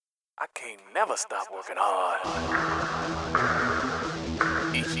can't never stop working hard.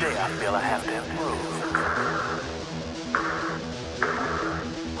 Each day I feel I have to improve.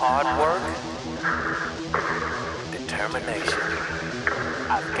 Hard work, determination.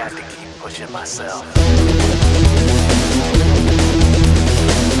 I've got to keep pushing myself.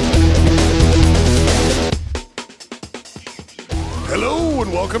 Hello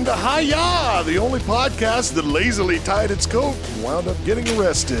and welcome to Hi-Ya, the only podcast that lazily tied its coat and wound up getting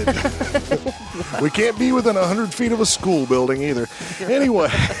arrested. We can't be within 100 feet of a school building either. Anyway,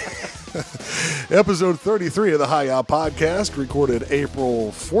 episode 33 of the Hi-Ya podcast, recorded April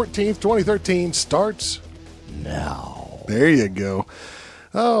 14th, 2013, starts now. There you go.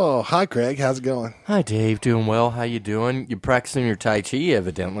 Oh, hi Craig, how's it going? Hi Dave, doing well. How you doing? You're practicing your Tai Chi,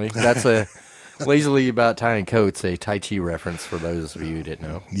 evidently. That's a lazily about tying coats, a Tai Chi reference for those of you who didn't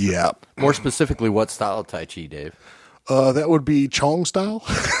know. Yeah. More specifically, what style of Tai Chi, Dave? That would be Chong style.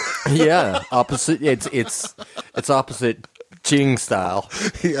 Yeah, opposite. It's opposite Ching style.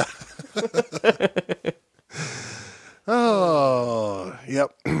 Yeah. Oh,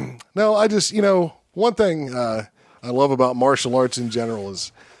 yep. No, I just, one thing I love about martial arts in general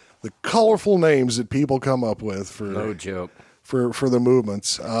is the colorful names that people come up with for No joke. for the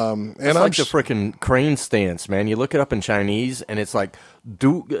movements. And It's like the frickin' crane stance, man. You look it up in Chinese, and it's like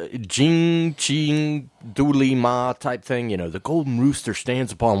Jing Qing Du Li Ma type thing. The golden rooster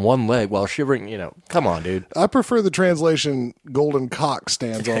stands upon one leg while shivering. Come on, dude. I prefer the translation golden cock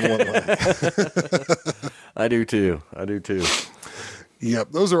stands on one leg. I do too.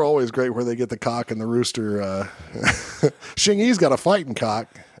 Yep, those are always great where they get the cock and the rooster. Xing Yi's got a fighting cock.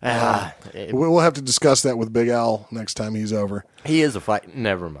 We'll have to discuss that with Big Al next time he's over. He is a fight.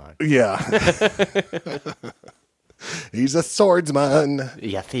 Never mind. Yeah. He's a swordsman.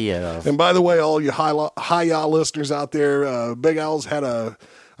 Yeah, Theo. And by the way, all you Hi-Ya listeners out there, Big Al's had a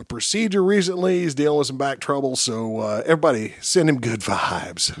procedure recently. He's dealing with some back trouble, so everybody send him good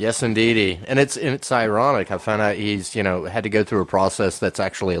vibes. Yes, indeedy. And it's ironic. I found out he's, had to go through a process that's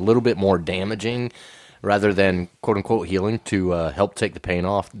actually a little bit more damaging rather than quote-unquote healing to help take the pain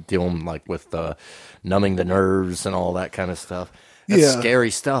off, dealing with numbing the nerves and all that kind of stuff. That's scary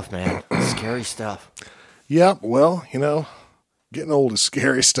stuff, man. Scary stuff. Yeah, well, getting old is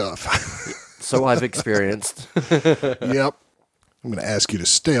scary stuff. So I've experienced. Yep. I'm going to ask you to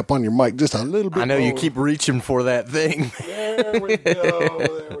stay up on your mic just a little bit I know more. you keep reaching for that thing. There we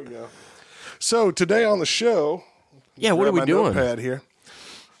go. So today on the show, Yeah, what are we doing? Notepad here.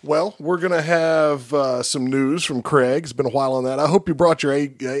 Well, we're going to have some news from Craig. It's been a while on that. I hope you brought your A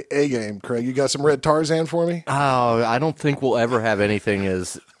game, Craig. You got some Red Tarzan for me? Oh, I don't think we'll ever have anything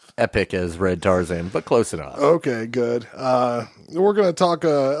as epic as Red Tarzan, but close enough. Okay, good. We're going to talk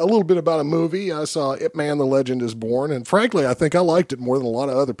a little bit about a movie. I saw Ip Man, The Legend is Born, and frankly, I think I liked it more than a lot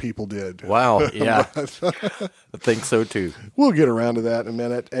of other people did. Wow, yeah. I think so, too. We'll get around to that in a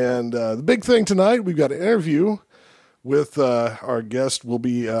minute. And the big thing tonight, we've got an interview with our guest will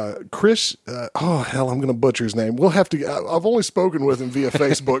be Chris. I'm going to butcher his name. We'll have to. I've only spoken with him via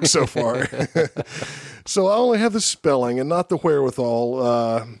Facebook so far, so I only have the spelling and not the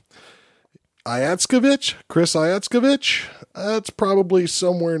wherewithal. Iatskovich, Chris Iatskovich. That's probably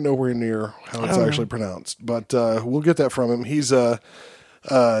somewhere nowhere near how it's actually pronounced, but we'll get that from him. He's a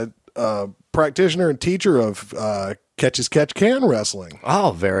practitioner and teacher of catch as catch can wrestling.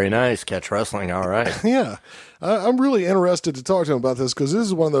 Oh, very nice. Catch wrestling. All right. Yeah. I'm really interested to talk to him about this because this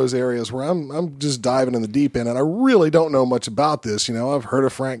is one of those areas where I'm just diving in the deep end, and I really don't know much about this. I've heard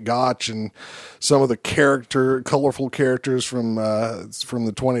of Frank Gotch and some of the colorful characters from the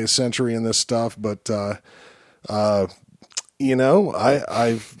 20th century and this stuff, but I've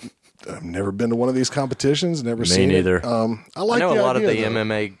never been to one of these competitions. Never seen Me neither. it. I know a lot of the idea,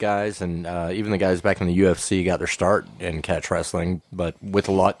 MMA guys and even the guys back in the UFC got their start in catch wrestling, but with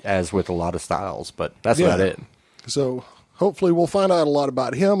a lot of styles. But that's about it. So hopefully we'll find out a lot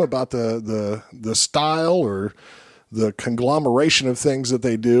about him, about the style or the conglomeration of things that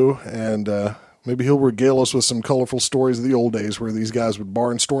they do, and maybe he'll regale us with some colorful stories of the old days where these guys would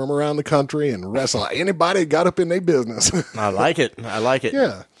barnstorm around the country and wrestle anybody that got up in their business. I like it.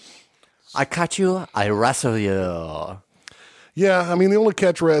 Yeah. I cut you, I wrestle you. Yeah, I mean, the only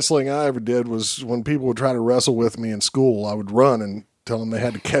catch wrestling I ever did was when people would try to wrestle with me in school, I would run and tell them they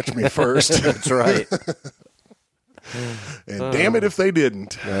had to catch me first. That's right. And damn it if they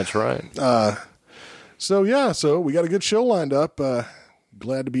didn't. That's right. So we got a good show lined up.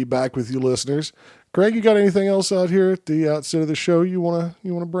 Glad to be back with you listeners. Craig, you got anything else out here at the outset of the show you wanna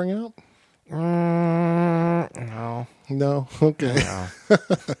bring out? No. No? Okay. No.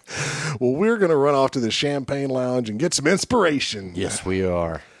 Well, we're going to run off to the Champagne Lounge and get some inspiration. Yes, we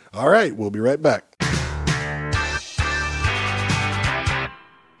are. All right, we'll be right back.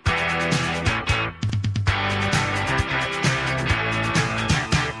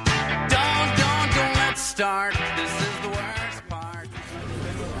 Don't let's start. This is the worst part.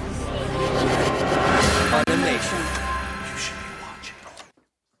 Condemnation. You should be watching.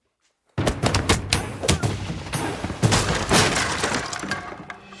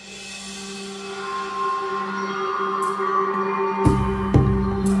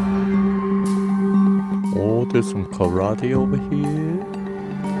 Oh, there's some karate over here.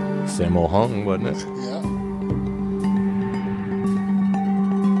 Sammo Hung, wasn't it? Yeah.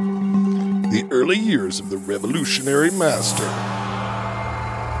 The early years of the Revolutionary Master.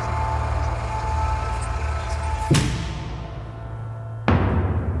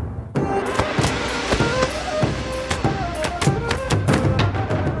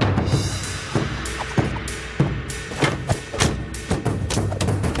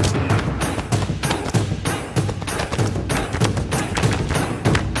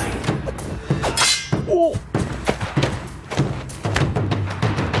 Oh!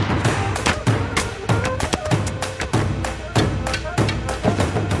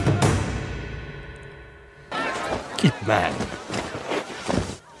 Keep man.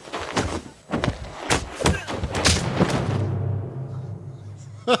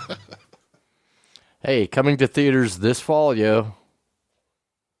 Hey, coming to theaters this fall, yo.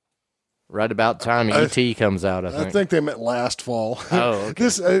 Right about time E.T. comes out, I think. I think they meant last fall. Oh, okay.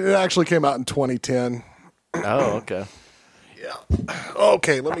 It actually came out in 2010. Oh, okay.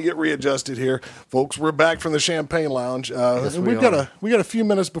 Okay, let me get readjusted here, folks. We're back from the Champagne Lounge. Yes, we got are. a few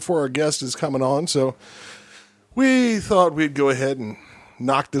minutes before our guest is coming on, so we thought we'd go ahead and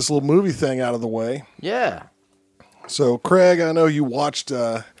knock this little movie thing out of the way. Yeah. So, Craig, I know you watched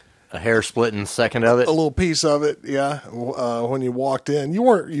A hair-splitting second of it. a little piece of it. Yeah, when you walked in, you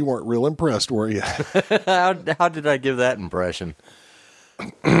weren't real impressed, were you? How did I give that impression?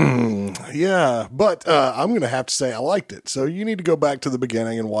 Yeah, but I'm going to have to say I liked it. So you need to go back to the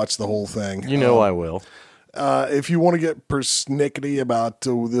beginning and watch the whole thing. You know I will. If you want to get persnickety about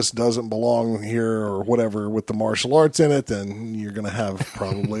this doesn't belong here or whatever with the martial arts in it, then you're going to have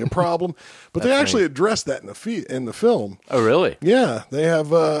probably a problem. But they actually address that in the film. Oh, really? Yeah, they have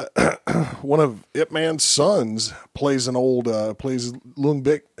one of Ip Man's sons plays plays Lung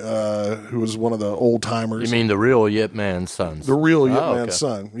Bik, who was one of the old timers. You mean the real Yip Man's sons? The real Ip Oh, Man's okay.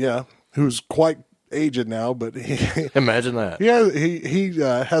 son? Yeah, who's quite aged now, but he. Imagine that. Yeah, he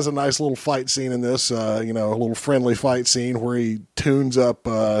has a nice little fight scene in this, a little friendly fight scene where he tunes up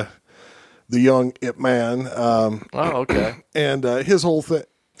the young Ip Man, Oh, okay. and his whole thing,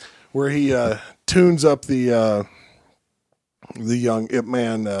 where he tunes up the young Ip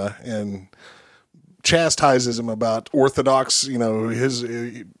Man and chastises him about orthodox, his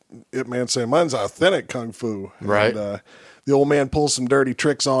Ip Man saying, mine's authentic kung fu. Right. And, the old man pulls some dirty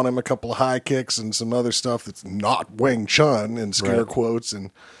tricks on him, a couple of high kicks and some other stuff that's not Wing Chun in scare Right. quotes.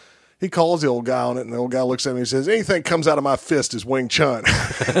 And he calls the old guy on it, and the old guy looks at him and he says, anything comes out of my fist is Wing Chun.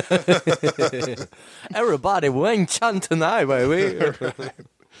 Everybody, Wing Chun tonight, baby.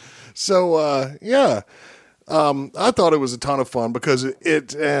 So, yeah. I thought it was a ton of fun because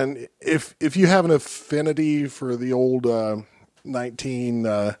and if you have an affinity for the old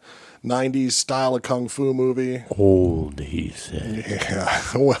 1990s style of kung fu movie, Old, he said. yeah,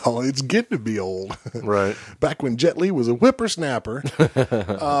 well, it's getting to be old. Right. Back when Jet Li was a whippersnapper,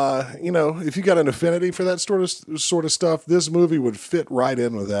 if you got an affinity for that sort of stuff, this movie would fit right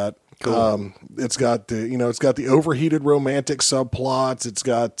in with that. Cool. It's got the overheated romantic subplots. It's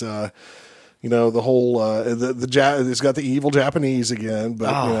got the whole it's got the evil Japanese again,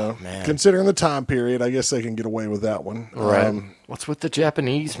 but man. considering the time period, I guess they can get away with that one. Right. What's with the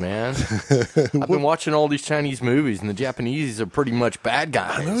Japanese, man? I've been watching all these Chinese movies, and the Japanese are pretty much bad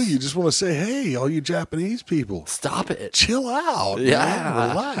guys. I know you just want to say, hey, all you Japanese people, Stop it. chill out. Yeah. Man.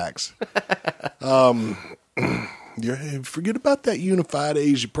 Relax. Forget about that unified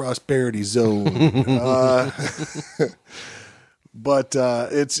Asia prosperity zone. But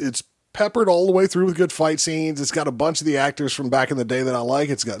it's peppered all the way through with good fight scenes. It's got a bunch of the actors from back in the day that I like.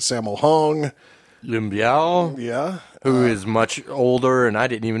 It's got Sammo Hung. Lim Biao, Yeah. who is much older, and I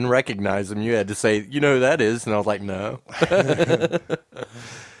didn't even recognize him. You had to say, you know who that is? And I was like, no.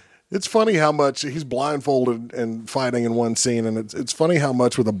 It's funny how much he's blindfolded and fighting in one scene, and it's funny how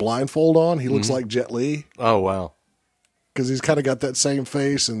much with a blindfold on he looks like Jet Li Oh, wow. because he's kind of got that same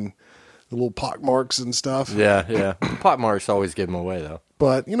face and the little pock marks and stuff. Yeah, yeah. Pot marks always give him away, though.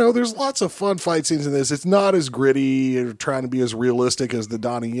 But, there's lots of fun fight scenes in this. It's not as gritty or trying to be as realistic as the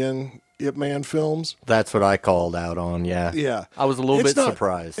Donnie Yen Ip Man films. That's what I called out on, yeah. Yeah. I was a little bit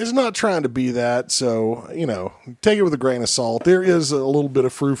surprised. It's not trying to be that, so, take it with a grain of salt. There is a little bit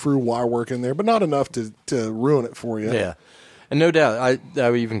of frou-frou wire work in there, but not enough to ruin it for you. Yeah. And no doubt,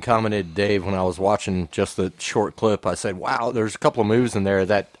 I even commented, Dave, when I was watching just the short clip, I said, wow, there's a couple of moves in there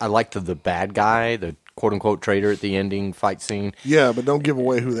that I liked the bad guy, the quote-unquote traitor at the ending fight scene. Yeah, but don't give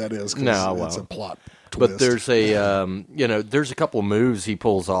away who that is, because it's a plot twist. But there's there's a couple of moves he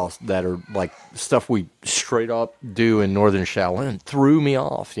pulls off that are like stuff we straight up do in Northern Shaolin. Threw me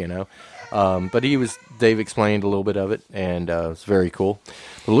off, But Dave explained a little bit of it, and it's very cool.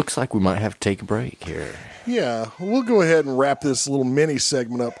 But it looks like we might have to take a break here. Yeah, we'll go ahead and wrap this little mini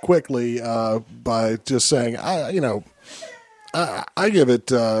segment up quickly by just saying, I give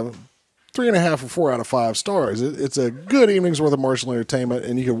it 3.5 or 4 out of 5 stars. It's a good evening's worth of martial entertainment,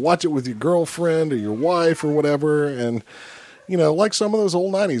 and you can watch it with your girlfriend or your wife or whatever. And like some of those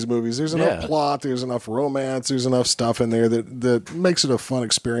old '90s movies, there's enough plot, there's enough romance, there's enough stuff in there that makes it a fun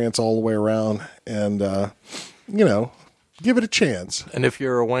experience all the way around. And give it a chance. And if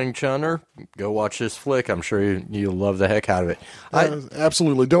you're a Wang Chunner, go watch this flick. I'm sure you'll love the heck out of it.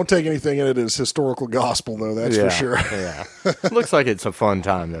 Absolutely. Don't take anything in it as historical gospel, though. That's for sure. Yeah. Looks like it's a fun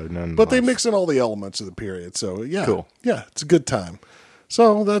time, though. Nonetheless. But they mix in all the elements of the period. So, yeah. Cool. Yeah, it's a good time.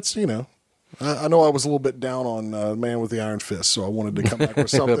 So, that's, I know I was a little bit down on Man with the Iron Fist, so I wanted to come back with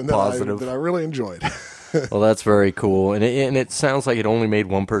something that I really enjoyed. Well, that's very cool. And it sounds like it only made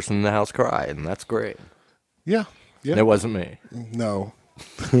one person in the house cry, and that's great. Yeah. And it wasn't me. No.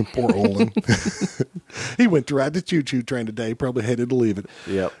 Poor Olin. He went to ride the choo-choo train today. Probably hated to leave it.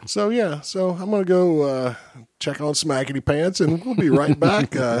 Yep. So, yeah. So, I'm going to go check on Smackety Pants, and we'll be right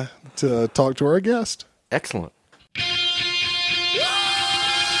back to talk to our guest. Excellent.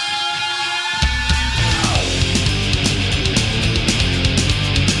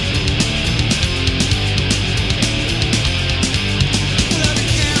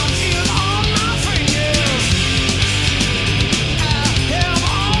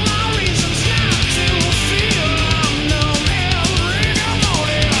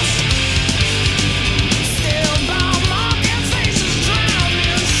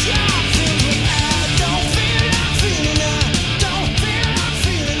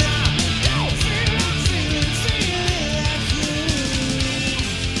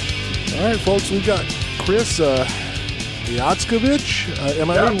 All right, folks, we've got Chris Yatskovich.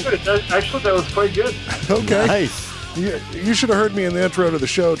 Actually, that was quite good. Okay. Nice. You should have heard me in the intro to the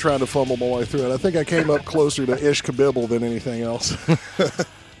show trying to fumble my way through it. I think I came up closer to Ish Kabibble than anything else.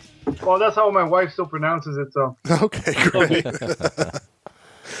 Well, that's how my wife still pronounces it, so. Okay, great.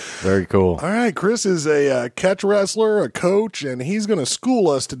 Very cool. All right, Chris is a catch wrestler, a coach, and he's going to school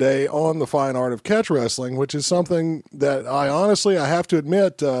us today on the fine art of catch wrestling, which is something that I have to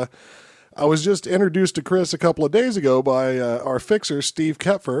admit, I was just introduced to Chris a couple of days ago by our fixer, Steve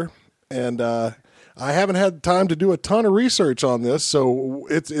Kepfer, and I haven't had time to do a ton of research on this, so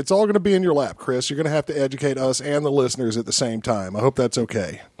it's all going to be in your lap, Chris. You're going to have to educate us and the listeners at the same time. I hope that's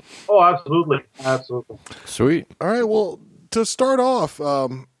okay. Oh, absolutely. Absolutely. Sweet. All right, well, to start off,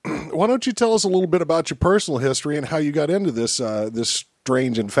 why don't you tell us a little bit about your personal history and how you got into this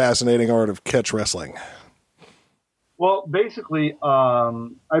strange and fascinating art of catch wrestling? Well, basically,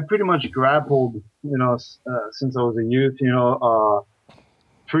 I pretty much grappled, since I was a youth,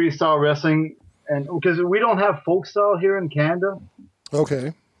 freestyle wrestling, and because we don't have folk style here in Canada.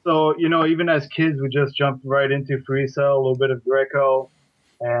 Okay. So, even as kids, we just jumped right into freestyle, a little bit of Greco,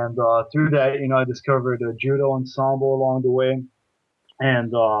 and through that, I discovered a judo ensemble along the way,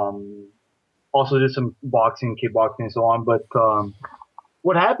 and also did some boxing, kickboxing, and so on. But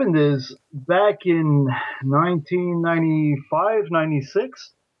what happened is back in 1995,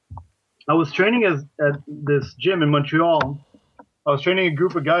 96, I was training at this gym in Montreal. I was training a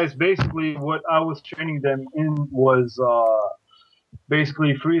group of guys. Basically, what I was training them in was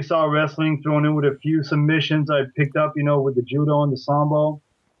basically freestyle wrestling thrown in with a few submissions I picked up, with the judo and the sambo.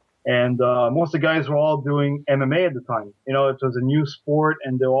 And most of the guys were all doing MMA at the time. It was a new sport,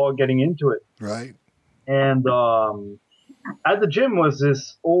 and they're all getting into it. Right. And at the gym was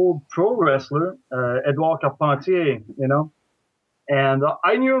this old pro wrestler, Edouard Carpentier, and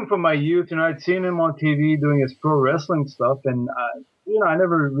I knew him from my youth. I'd seen him on TV doing his pro wrestling stuff, and I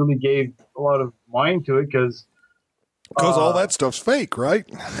never really gave a lot of mind to it because all that stuff's fake, right?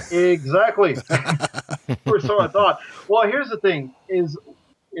 Exactly. Or so I thought. Well, here's the thing: is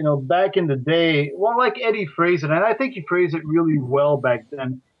back in the day, well, like Eddie phrased it, and I think he phrased it really well back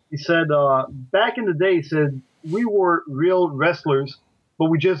then. He said, back in the day, he said, we were real wrestlers, but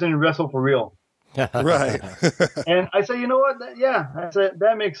we just didn't wrestle for real. Right. And I said, you know what? I said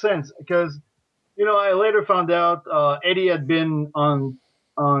that makes sense because, I later found out Eddie had been on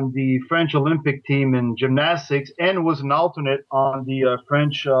the French Olympic team in gymnastics and was an alternate on the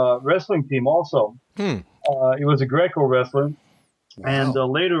French wrestling team also. He was a Greco wrestler, and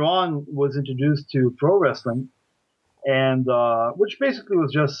later on was introduced to pro wrestling, and which basically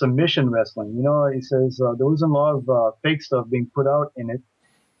was just submission wrestling. He says there wasn't a lot of fake stuff being put out in it.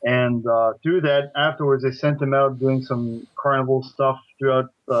 And through that, afterwards, they sent him out doing some carnival stuff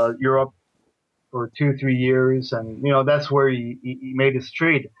throughout Europe for 2-3 years. And, that's where he made his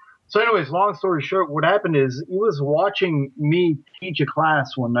trade. So anyways, long story short, what happened is he was watching me teach a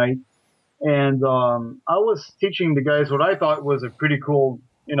class one night. And I was teaching the guys what I thought was a pretty cool,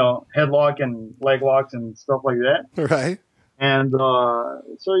 headlock and leg locks and stuff like that. Right. And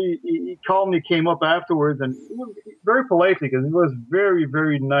so he called me, came up afterwards, and very politely, because he was very,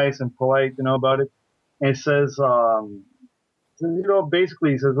 very nice and polite, about it. And he says,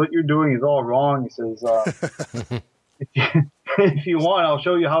 basically, he says, what you're doing is all wrong. He says, if you want, I'll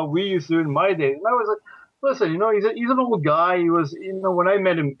show you how we used to do it in my days. And I was like, listen, he's an old guy. He was, when I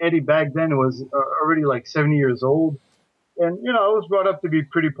met him, Eddie back then was already like 70 years old. And, I was brought up to be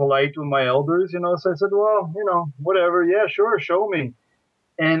pretty polite with my elders, so I said, well, whatever. Yeah, sure. Show me.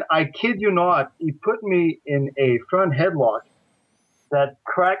 And I kid you not, he put me in a front headlock that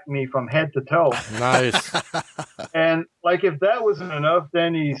cracked me from head to toe. Nice. And like, if that wasn't enough,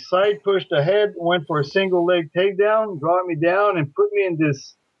 then he side pushed ahead, went for a single leg takedown, brought me down and put me in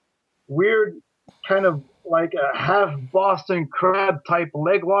this weird kind of like a half Boston crab type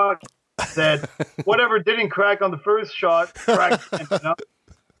leg lock. That whatever didn't crack on the first shot cracked.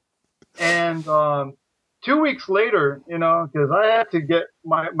 And 2 weeks later, because I had to get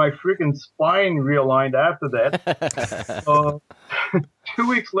my freaking spine realigned after that. 2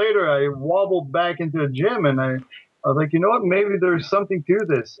 weeks later, I wobbled back into the gym, and I was like, you know what? Maybe there's something to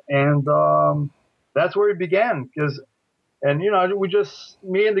this, and that's where it began. And me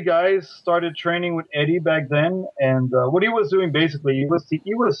and the guys started training with Eddie back then, and what he was doing basically, he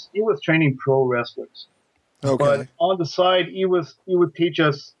was training pro wrestlers. Okay. But on the side, he would teach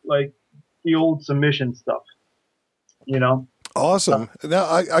us like the old submission stuff. Awesome. Now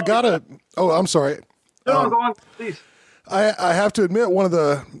I gotta. Oh, I'm sorry. No, go on, please. I have to admit, one of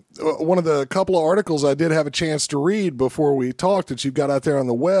the couple of articles I did have a chance to read before we talked that you've got out there on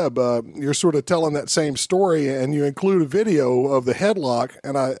the web, you're sort of telling that same story, and you include a video of the headlock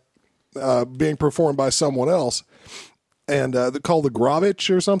and being performed by someone else, and called the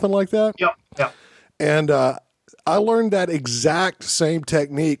Gravich or something like that. Yep. And I learned that exact same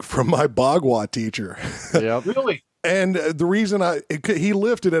technique from my Bagua teacher. Yep. Really? And the reason he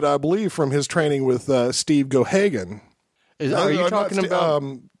lifted it, I believe, from his training with Steve Gohagan. Are you talking about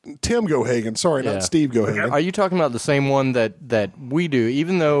Tim Gohagan? Sorry, Yeah. not Steve Gohagan. Are you talking about the same one that we do?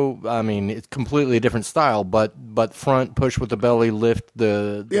 Even though it's completely a different style, but front push with the belly, lift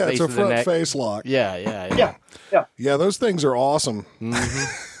the Yeah, base it's a of the front neck. face lock. Yeah. Yeah, those things are awesome.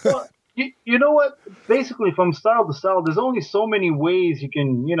 Well, you know what? Basically, from style to style, there's only so many ways you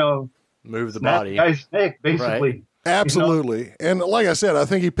can, Move the snap body. the guy's neck, basically. Right. Absolutely. And like I said, I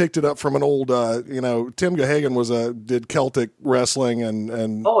think he picked it up from an old, Tim Gohagan did Celtic wrestling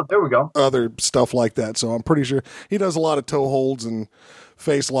and Oh, there we go. other stuff like that. So I'm pretty sure he does a lot of toe holds and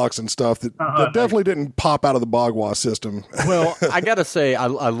face locks and stuff that definitely didn't pop out of the Bagua system. Well, I gotta say, I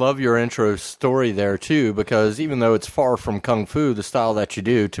love your intro story there too, because even though it's far from kung fu, the style that you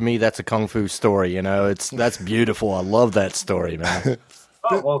do, to me, that's a kung fu story. That's beautiful. I love that story, man.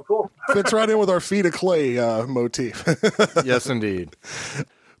 Oh, well, cool. Fits right in with our feet of clay motif. Yes, indeed.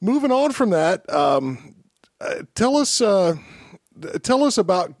 Moving on from that, tell us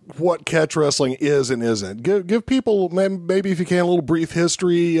about what catch wrestling is and isn't. Give people, maybe if you can, a little brief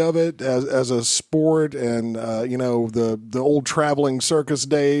history of it as a sport, and the old traveling circus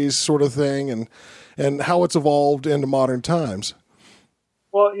days sort of thing, and how it's evolved into modern times.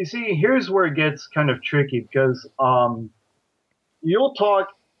 Well, you see, here's where it gets kind of tricky because you'll talk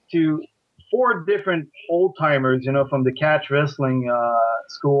to 4 different old timers, from the catch wrestling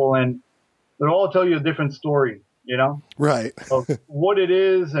school, and they'll all tell you a different story, Right. of what it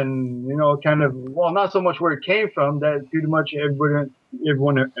is, and kind of, well, not so much where it came from. That pretty much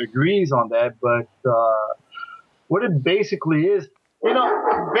everyone agrees on that, but what it basically is,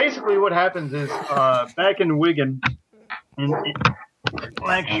 basically what happens is back in Wigan, in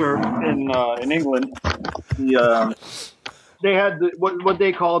Lancashire, in England, they had what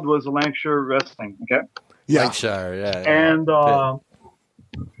they called was Lancashire wrestling. Okay. Yeah. Lancashire, yeah. And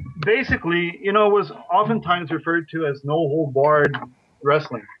basically, it was oftentimes referred to as no hold barred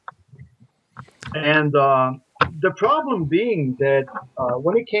wrestling. And the problem being that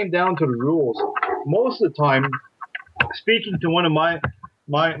when it came down to the rules, most of the time, speaking to one of my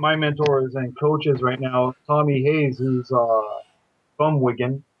mentors and coaches right now, Tommy Hayes, who's from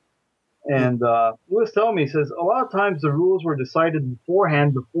Wigan, and he was telling me, he says, a lot of times the rules were decided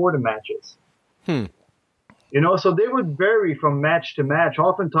beforehand before the matches. So they would vary from match to match.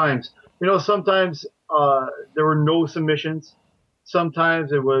 Oftentimes, sometimes there were no submissions.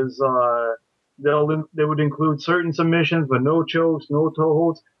 Sometimes it was they would include certain submissions, but no chokes, no toe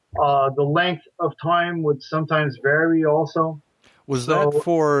holds. The length of time would sometimes vary also. Was that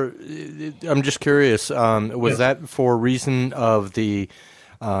for? I'm just curious. Was that for reason of the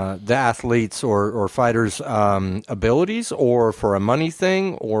athletes or fighters' abilities, or for a money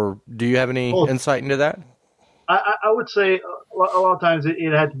thing, or do you have any insight into that? I would say a lot of times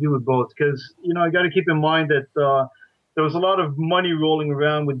it had to do with both, because you got to keep in mind that there was a lot of money rolling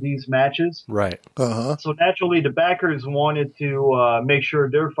around with these matches. Right. Uh-huh. So naturally, the backers wanted to make sure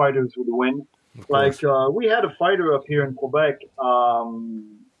their fighters would win. Like we had a fighter up here in Quebec,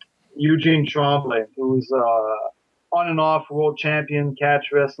 Eugene Tremblay, who was on and off world champion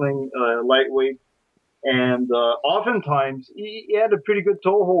catch wrestling, lightweight. And oftentimes, he had a pretty good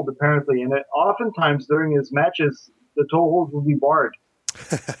toe hold, apparently. And oftentimes, during his matches, the toe hold would be barred.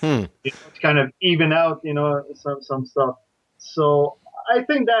 To kind of even out, some stuff. So I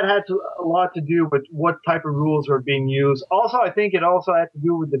think that had a lot to do with what type of rules were being used. Also, I think it also had to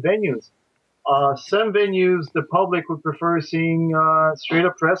do with the venues. Some venues, the public would prefer seeing straight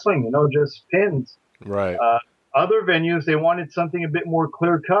up wrestling, just pins. Right. Other venues, they wanted something a bit more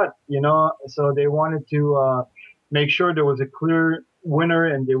clear cut, so they wanted to make sure there was a clear winner,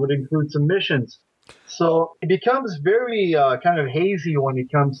 and they would include submissions. So it becomes very kind of hazy when it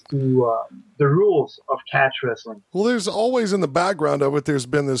comes to the rules of catch wrestling. Well, there's always in the background of it, there's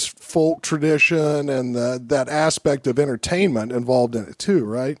been this folk tradition and that aspect of entertainment involved in it too,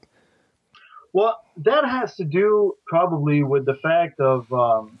 right? Well, that has to do probably with the fact of,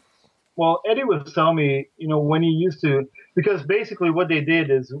 Eddie was telling me, when he used to, because basically what they did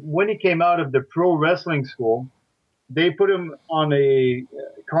is when he came out of the pro wrestling school, they put him on a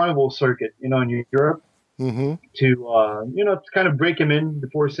carnival circuit, in Europe to, to kind of break him in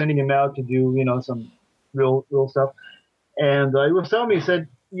before sending him out to do, some real stuff. And he was telling me, he said,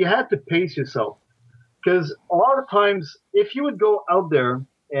 you had to pace yourself, because a lot of times if you would go out there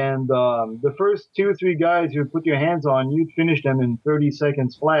and the first 2 or 3 guys you would put your hands on, you'd finish them in 30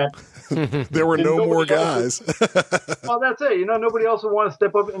 seconds flat. There were no more guys. Well, that's it. Nobody else would want to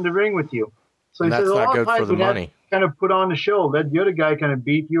step up in the ring with you. So and he that's says, not good for the money. Kind of put on the show. Let the other guy kind of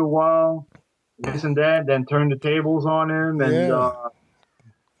beat you a while, this and that, then turn the tables on him. And,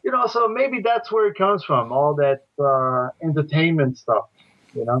 so maybe that's where it comes from, all that entertainment stuff,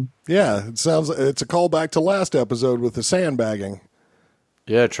 Yeah, it's a callback to last episode with the sandbagging.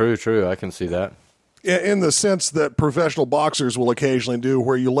 Yeah, true. I can see that. In the sense that professional boxers will occasionally do,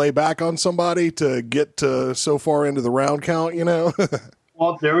 where you lay back on somebody to get so far into the round count,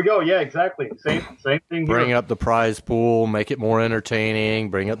 Well, there we go. Yeah, exactly. Same thing. Bring here. up the prize pool, make it more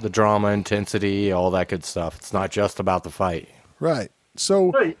entertaining, bring up the drama, intensity, all that good stuff. It's not just about the fight. Right.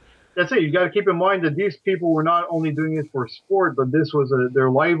 So that's it. You got to keep in mind that these people were not only doing it for sport, but this was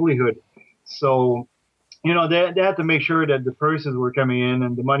their livelihood. So, they had to make sure that the purses were coming in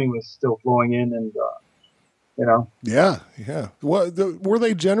and the money was still flowing in, and Yeah. Were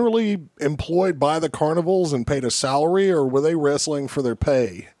they generally employed by the carnivals and paid a salary, or were they wrestling for their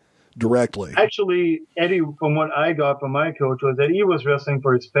pay directly? Actually, Eddie, from what I got from my coach, was that he was wrestling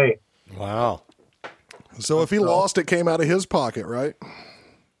for his pay. Wow. So if he lost, it came out of his pocket, right?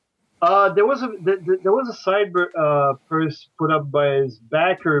 There was a side purse put up by his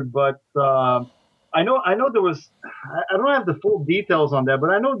backer, but I know there was. I don't have the full details on that, but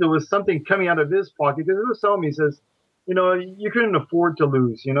I know there was something coming out of his pocket, because he was telling me, he says, you couldn't afford to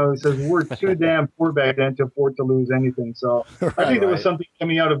lose. He says we're too damn poor back then to afford to lose anything. So I think there was something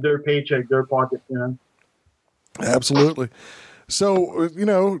coming out of their paycheck, their pocket. Absolutely. So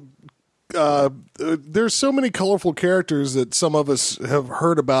there's so many colorful characters that some of us have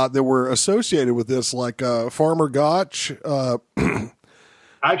heard about that were associated with this, like Farmer Gotch.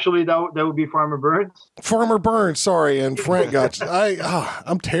 Actually, that would be Farmer Burns. Farmer Burns, sorry, and Frank Gotch.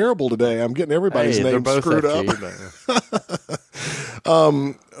 I'm terrible today. I'm getting everybody's name screwed up.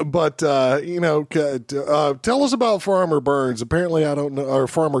 Tell us about Farmer Burns. Apparently, I don't know, or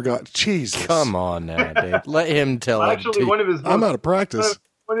Farmer Gotch. Jesus, come on now, Dave. Let him tell it. Actually, I'm out of practice.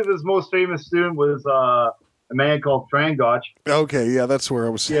 One of his most famous students was a man called Frank Gotch. Okay, yeah, that's where I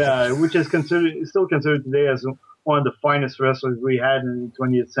was. Yeah, which is still considered today as one one of the finest wrestlers we had in the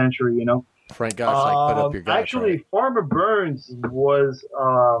 20th century. You know. Frank Gotch, like, put up your gotch, Actually, right? Farmer Burns was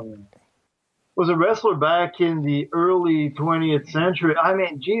a wrestler back in the early 20th century. I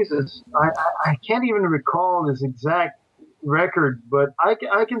mean, Jesus, I can't even recall his exact record, but I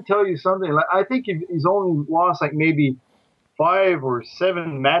can tell you something. Like, I think he's only lost like maybe 5 or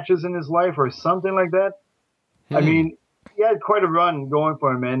 7 matches in his life or something like that. I mean, he had quite a run going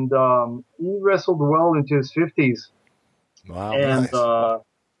for him, and he wrestled well into his 50s. Wow. And Nice.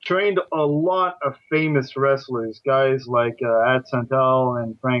 trained a lot of famous wrestlers, guys like Ad Santel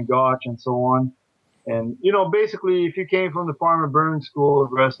and Frank Gotch and so on. And, you know, basically, if you came from the Farmer Burns school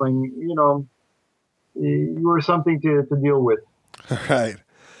of wrestling, you know, you were something to deal with. Right.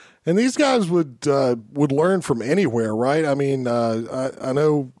 And these guys would learn from anywhere, right? I mean, I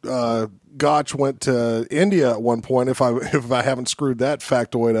know Gotch went to India at one point. If I haven't screwed that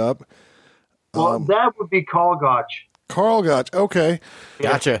factoid up, Well, that would be Carl Gotch. Carl Gotch. Okay,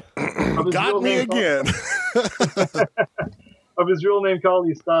 Gotcha. Of his got real me name, again. Of his real name, Carl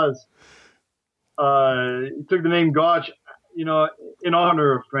Stas. He took the name Gotch, you know, in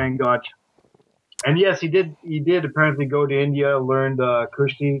honor of Frank Gotch. And yes, he did apparently go to India, learned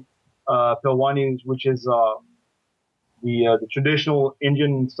Kushti Pelwani, which is the traditional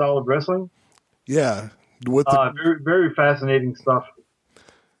Indian style of wrestling. Yeah, with the, Very, very fascinating stuff.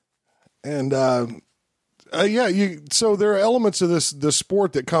 and so there are elements of this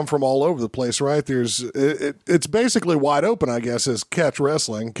sport that come from all over the place, right? It's basically wide open, I guess, as catch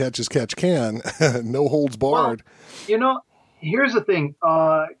wrestling, catch as catch can, no holds barred. Well, you know, here's the thing.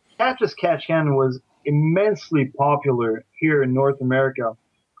 Catch as Catch Can was immensely popular here in North America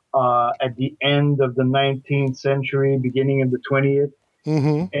at the end of the 19th century, beginning of the 20th.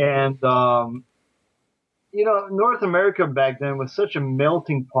 Mm-hmm. And, you know, North America back then was such a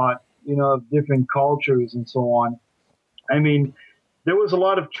melting pot, you know, of different cultures and so on. I mean, there was a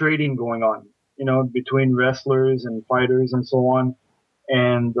lot of trading going on, you know, between wrestlers and fighters and so on.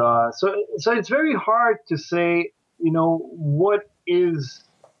 And so it's very hard to say, you know, what is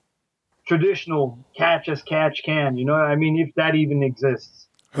traditional catch as catch can, you know, I mean, if that even exists.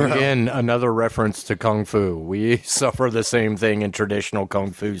 Again, another reference to Kung Fu. We suffer the same thing in traditional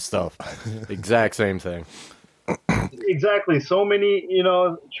Kung Fu stuff. Exact same thing. Exactly. So many, you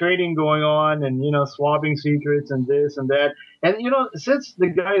know, trading going on and, you know, swapping secrets and this and that. And, you know, since the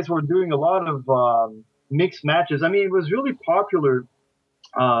guys were doing a lot of mixed matches, I mean, it was really popular,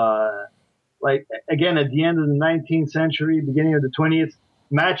 like, again, at the end of the 19th century, beginning of the 20th,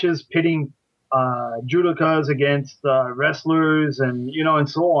 matches pitting judokas against wrestlers and, you know, and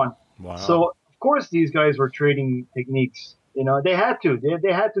so on. Wow. So, of course, these guys were trading techniques. You know, they had to.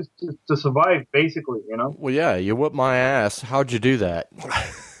 They had to survive, basically, you know. Well, yeah, you whipped my ass. How'd you do that?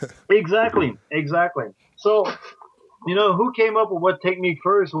 Exactly. So, you know, who came up with what technique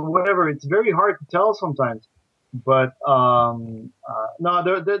first or whatever, it's very hard to tell sometimes. But, no,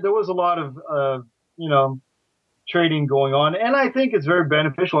 there was a lot of, you know, trading going on. And I think it's very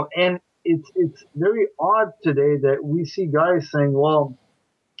beneficial. And it's very odd today that we see guys saying, well,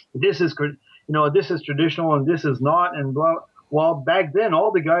 this is good. You know, this is traditional and this is not, and blah. Well, back then,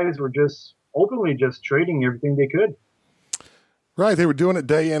 all the guys were just openly just trading everything they could. Right. They were doing it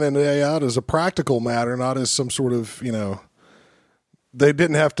day in and day out as a practical matter, not as some sort of, you know, they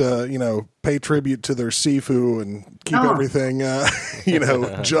didn't have to, you know, pay tribute to their Sifu and keep everything, you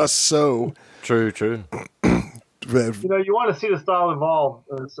know, just so. True. You know, you want to see the style evolve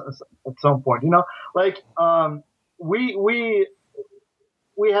at some point. You know, like we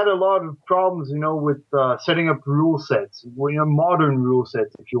had a lot of problems, you know, with setting up rule sets, you know, modern rule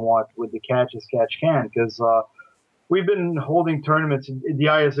sets, if you want, with the catch as catch can, because we've been holding tournaments in the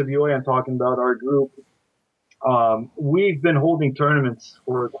ISWA. I'm talking about our group. We've been holding tournaments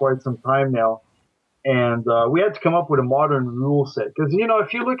for quite some time now, and we had to come up with a modern rule set because, you know,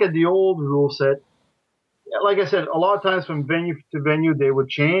 if you look at the old rule set, like I said, a lot of times from venue to venue they would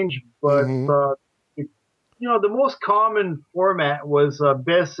change, but you know, the most common format was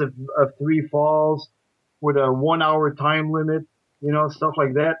best of 3 falls with a 1 hour time limit, you know, stuff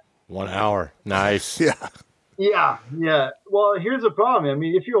like that. 1 hour. Nice. Yeah. Yeah. Well, here's the problem. I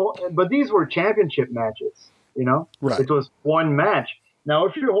mean, but these were championship matches, you know? Right. It was one match. Now,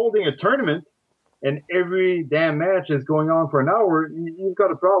 if you're holding a tournament and every damn match is going on for an hour, you've got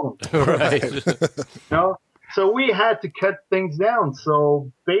a problem. Right. You know? So we had to cut things down.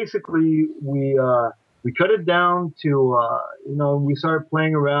 So basically, we cut it down to, you know, we started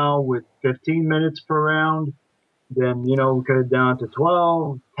playing around with 15 minutes per round. Then, you know, we cut it down to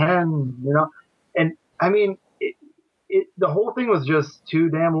 12, 10, you know. And, I mean, the whole thing was just too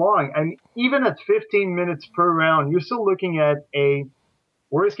damn long. I mean, even at 15 minutes per round, you're still looking at a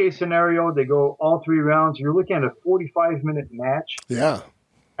worst case scenario. They go all 3 rounds. You're looking at a 45-minute match. Yeah.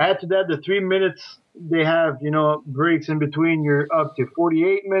 Add to that the 3 minutes they have, breaks in between. You're up to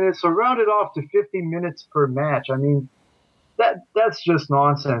 48 minutes. So round it off to 50 minutes per match. I mean, that's just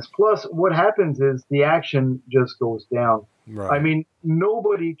nonsense. Plus, what happens is the action just goes down. Right. I mean,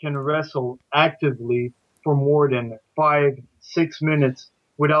 nobody can wrestle actively for more than 5-6 minutes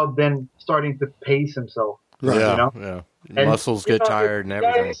without then starting to pace himself. Right. Yeah. And, Muscles get tired and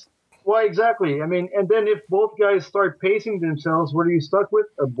everything. Well, exactly. I mean, and then if both guys start pacing themselves, what are you stuck with?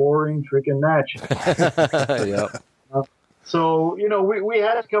 A boring freaking match. Yep. So, we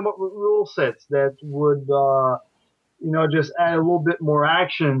had to come up with rule sets that would, just add a little bit more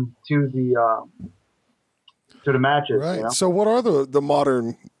action to the matches. Right. So what are the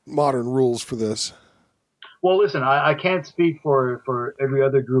modern rules for this? Well, listen, I can't speak for every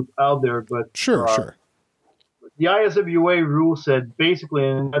other group out there, but Sure. The ISWA rule set, basically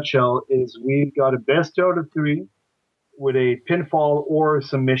in a nutshell, is we've got a best out of 3 with a pinfall or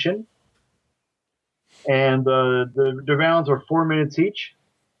submission, and the rounds are 4 minutes each.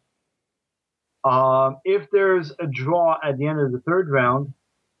 If there's a draw at the end of the 3rd round,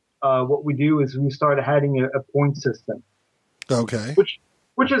 what we do is we start adding a point system. Okay.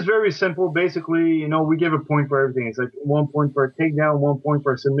 Which is very simple. Basically, we give a point for everything. It's like 1 point for a takedown, 1 point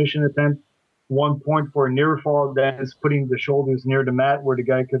for a submission attempt, 1 point for a near fall, that is putting the shoulders near the mat where the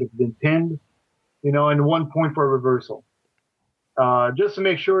guy could have been pinned, and 1 point for a reversal. Just to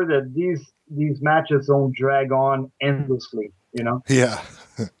make sure that these matches don't drag on endlessly, Yeah.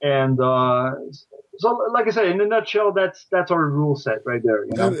 And so, like I said, in a nutshell, that's our rule set right there.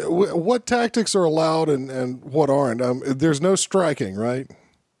 And what tactics are allowed and what aren't? There's no striking, right?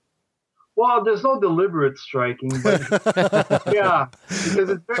 Well, there's no deliberate striking, but yeah, because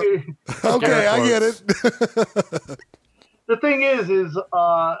it's very. Okay, I get it. The thing is,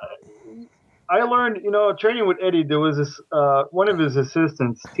 I learned, training with Eddie. There was this one of his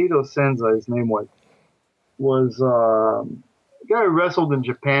assistants, Tito Senza, his name was a guy who wrestled in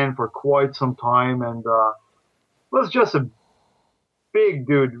Japan for quite some time, and was just a big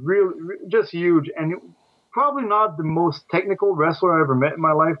dude, just huge, and probably not the most technical wrestler I ever met in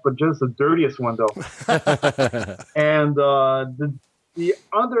my life, but just the dirtiest one, though. And the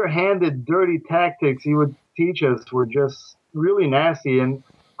underhanded, dirty tactics he would teach us were just really nasty. And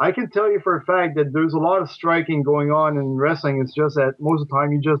I can tell you for a fact that there's a lot of striking going on in wrestling. It's just that most of the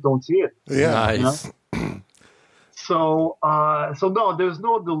time you just don't see it. Yeah. Nice. So no, there's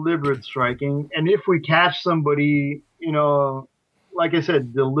no deliberate striking. And if we catch somebody, like I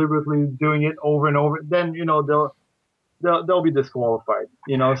said, deliberately doing it over and over, then they'll be disqualified.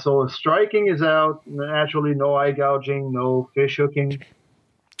 So striking is out. Naturally, no eye gouging, no fish hooking.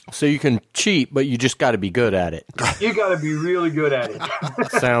 So you can cheat, but you just got to be good at it. You got to be really good at it.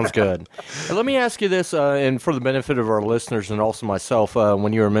 Sounds good. And let me ask you this, and for the benefit of our listeners and also myself,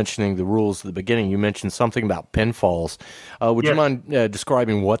 when you were mentioning the rules at the beginning, you mentioned something about pinfalls. Would you mind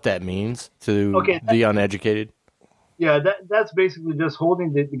describing what that means to the uneducated? Yeah, that's basically just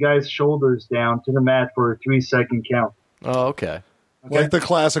holding the guy's shoulders down to the mat for a 3-second count. Oh, okay. Like the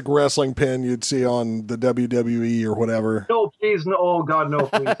classic wrestling pin you'd see on the WWE or whatever. No, please, no. Oh, God, no,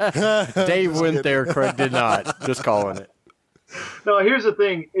 please. Dave went there, Craig did not. Just calling it. No, here's the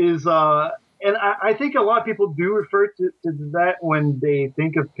thing is, and I think a lot of people do refer to that when they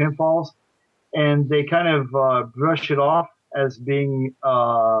think of pinfalls, and they kind of brush it off as being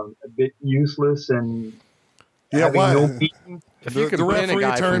a bit useless and having no meaning. If you The can pin a referee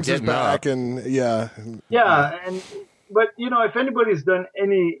guy from turns his getting back up. and But if anybody's done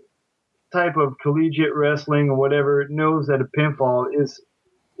any type of collegiate wrestling or whatever, knows that a pinfall is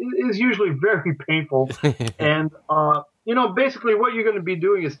usually very painful. And basically what you're going to be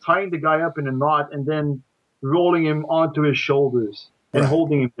doing is tying the guy up in a knot and then rolling him onto his shoulders and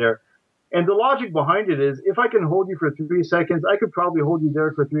holding him there. And the logic behind it is, if I can hold you for 3 seconds, I could probably hold you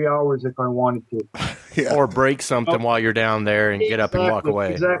there for 3 hours if I wanted to. Yeah. Or break something while you're down there and get up and walk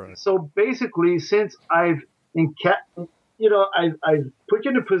away. Exactly. So basically, since I've put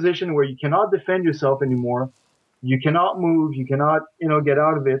you in a position where you cannot defend yourself anymore, you cannot move, you cannot, get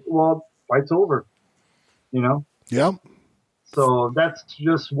out of it. Well, fight's over. Yep. So that's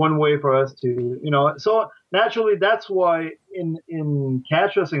just one way for us to, So naturally, that's why in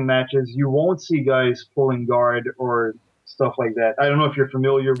catch wrestling matches you won't see guys pulling guard or stuff like that. I don't know if you're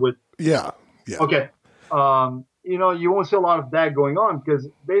familiar with. Yeah. Okay. You won't see a lot of that going on because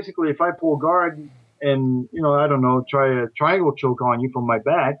basically, if I pull guard and, I don't know, try a triangle choke on you from my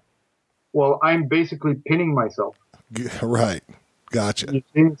back, well, I'm basically pinning myself. Right. Gotcha. You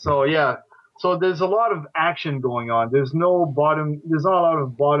see? So yeah. So there's a lot of action going on. There's not a lot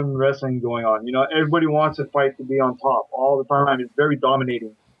of bottom wrestling going on. You know, everybody wants a fight to be on top all the time. It's very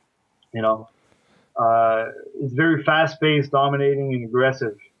dominating. You know, it's very fast paced, dominating, and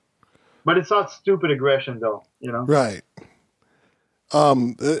aggressive. But it's not stupid aggression, though. You know, Right.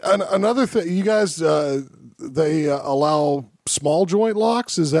 Another thing, you guys, they allow small joint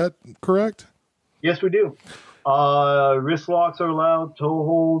locks. Is that correct? Yes, we do. Wrist locks are allowed, toe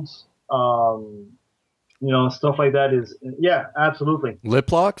holds, you know, stuff like that is, yeah, absolutely. Lip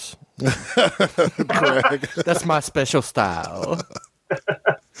locks? Correct. That's my special style.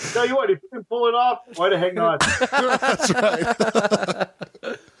 Tell you what, if you can pull it off, why the heck not? That's right.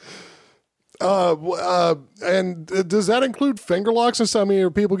 And does that include finger locks? And some of you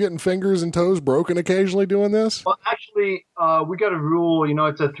are people getting fingers and toes broken occasionally doing this? Well, actually, we got a rule, you know,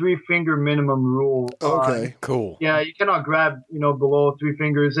 it's a 3-finger minimum rule. Okay. Cool. Yeah, you cannot grab, you know, below 3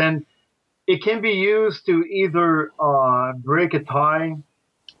 fingers. And it can be used to either break a tie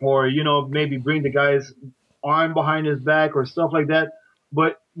or, you know, maybe bring the guy's arm behind his back or stuff like that.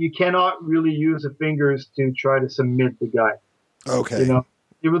 But you cannot really use the fingers to try to submit the guy. Okay. You know,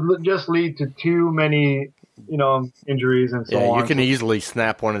 it would just lead to too many, you know, injuries and so on. Yeah, you can easily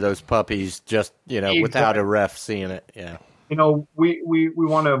snap one of those puppies just, you know, without a ref seeing it. Yeah. You know, we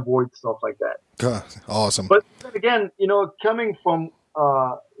want to avoid stuff like that. Awesome. But then again, you know, coming from,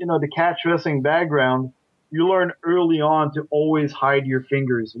 you know, the catch wrestling background, you learn early on to always hide your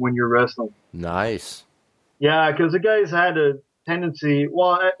fingers when you're wrestling. Nice. Yeah, because the guys had a tendency,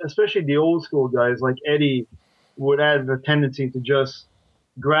 well, especially the old school guys like Eddie would have a tendency to just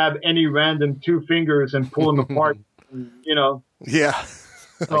grab any random 2 fingers and pull them apart, you know. Yeah.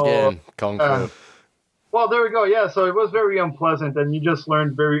 So, Again, Kung Fu. well, there we go. Yeah, so it was very unpleasant, and you just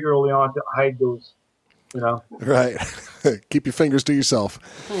learned very early on to hide those, you know. Right. Keep your fingers to yourself.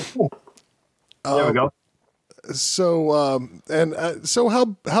 There we go. So, so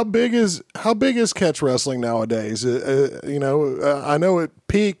how big is catch wrestling nowadays? You know, I know it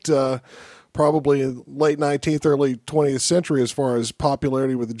peaked probably in late 19th, early 20th century as far as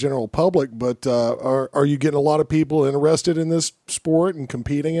popularity with the general public. But are you getting a lot of people interested in this sport and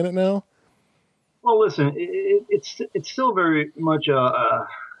competing in it now? Well, listen, it's still very much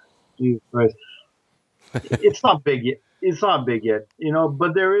Jesus Christ. It's not big yet. It's not big yet, you know,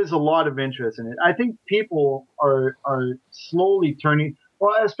 but there is a lot of interest in it. I think people are slowly turning,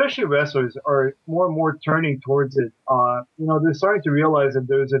 well, especially wrestlers are more and more turning towards it. You know, they're starting to realize that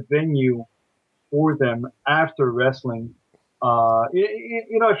there's a venue for them after wrestling. You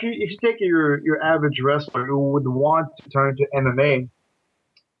know, if you take your average wrestler who would want to turn to MMA,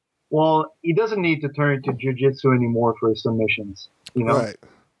 well, he doesn't need to turn to jiu-jitsu anymore for his submissions, you know? Right.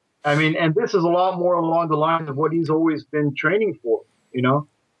 I mean, and this is a lot more along the lines of what he's always been training for, you know,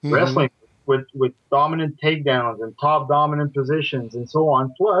 wrestling with dominant takedowns and top dominant positions and so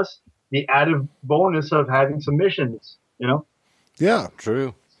on, plus the added bonus of having submissions, you know? Yeah.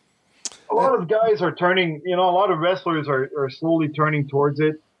 True. A lot of guys are turning, you know, a lot of wrestlers are slowly turning towards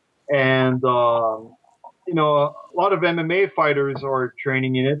it. And, you know, a lot of MMA fighters are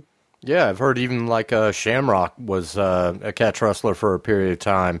training in it. Yeah, I've heard even like Shamrock was a catch wrestler for a period of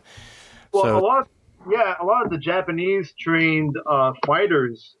time. Well, So- a lot of the Japanese trained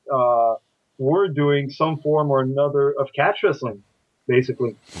fighters were doing some form or another of catch wrestling,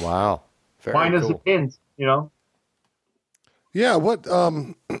 basically. Wow. Very Minus cool. the pins, you know. Yeah. What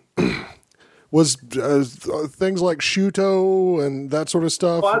was things like Shuto and that sort of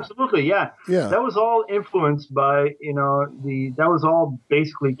stuff? Oh, absolutely, yeah. Yeah. That was all influenced by, you know, that was all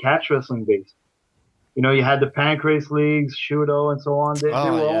basically catch wrestling based. You know, you had the Pancrase leagues, Shudo, and so on. They were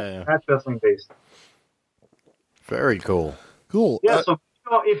all catch wrestling based. Very cool. Cool. Yeah, so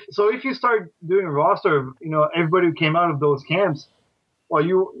you know, if you start doing a roster of, you know, everybody who came out of those camps, well,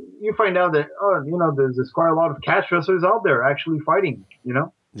 you find out that, oh, you know, there's quite a lot of catch wrestlers out there actually fighting, you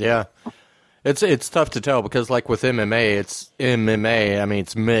know. Yeah. It's tough to tell because, like with MMA, it's MMA. I mean,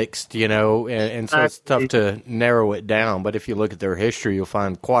 it's mixed, you know, and so it's tough to narrow it down. But if you look at their history, you'll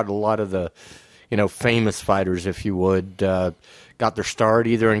find quite a lot of the, you know, famous fighters, if you would, got their start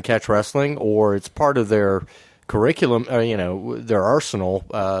either in catch wrestling or it's part of their curriculum, you know, their arsenal.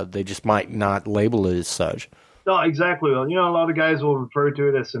 They just might not label it as such. No, exactly. You know, a lot of guys will refer to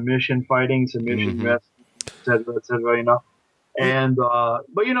it as submission fighting, submission wrestling, et cetera, you know. And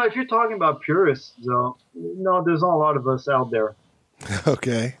but you know, if you're talking about purists, though, no, there's not a lot of us out there.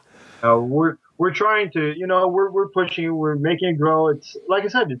 Okay. We're trying to, you know, we're pushing, we're making it grow. It's like I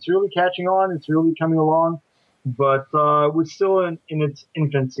said, it's really catching on. It's really coming along, but we're still in its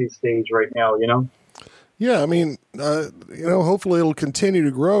infancy stage right now. You know. Yeah, I mean, hopefully it'll continue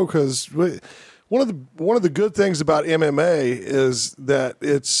to grow because one of the good things about MMA is that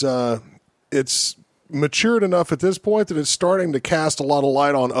it's matured enough at this point that it's starting to cast a lot of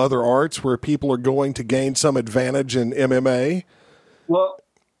light on other arts where people are going to gain some advantage in MMA. Well,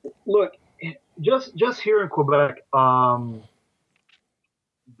 look, just here in Quebec,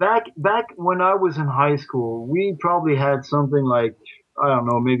 back when I was in high school, we probably had something like, I don't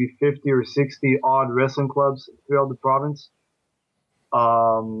know, maybe 50 or 60 odd wrestling clubs throughout the province.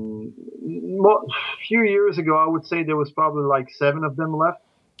 A few years ago, I would say there was probably like 7 of them left.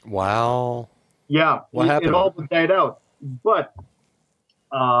 Wow. Yeah, what happened? It all died out. But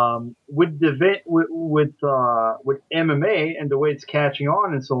with MMA and the way it's catching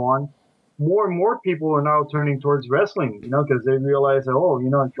on and so on, more and more people are now turning towards wrestling. Because they realize that if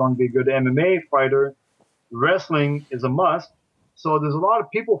you want to be a good MMA fighter, wrestling is a must. So there's a lot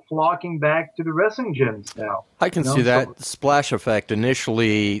of people flocking back to the wrestling gyms now. I can see that splash effect.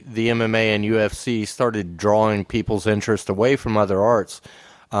 Initially, the MMA and UFC started drawing people's interest away from other arts.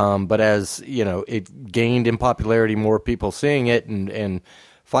 But as, it gained in popularity, more people seeing it, and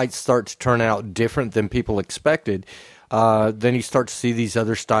fights start to turn out different than people expected, then you start to see these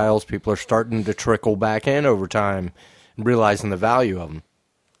other styles. People are starting to trickle back in over time and realizing the value of them.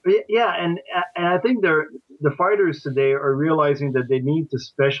 Yeah, and I think the fighters today are realizing that they need to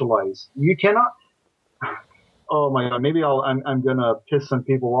specialize. You cannot... Oh my God! Maybe I'm gonna piss some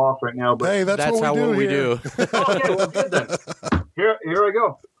people off right now, but hey, that's what we do. Okay, well, good then. Here I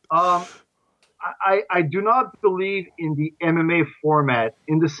go. I do not believe in the MMA format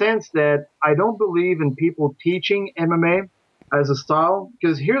in the sense that I don't believe in people teaching MMA as a style,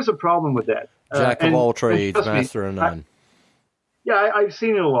 because here's a problem with that. Jack of all trades, master of none. I've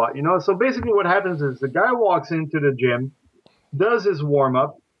seen it a lot. So basically, what happens is the guy walks into the gym, does his warm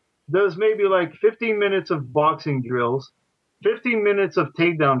up. There's maybe like 15 minutes of boxing drills, 15 minutes of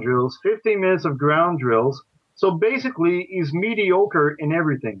takedown drills, 15 minutes of ground drills. So basically, he's mediocre in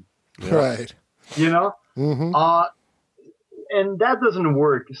everything. Right. Mm-hmm. And that doesn't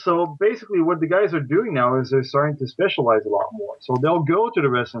work. So basically, what the guys are doing now is they're starting to specialize a lot more. So they'll go to the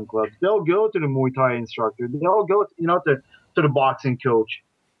wrestling clubs, they'll go to the Muay Thai instructor, they'll go, to the boxing coach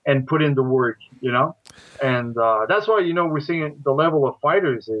and put in the work, and that's why we're seeing the level of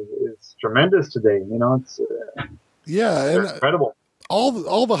fighters is tremendous today. It's incredible.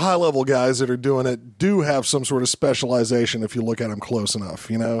 All the high level guys that are doing it do have some sort of specialization if you look at them close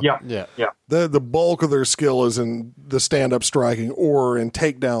enough. Yeah. The bulk of their skill is in the stand up striking or in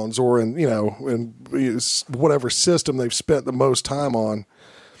takedowns or in in whatever system they've spent the most time on,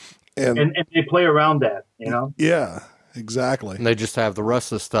 and they play around that. Yeah. Exactly. And they just have the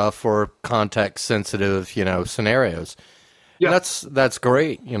rest of the stuff for context-sensitive, scenarios. Yeah, that's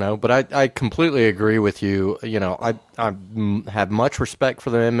great, But I completely agree with you. I have much respect for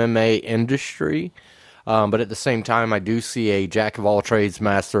the MMA industry, but at the same time, I do see a jack of all trades,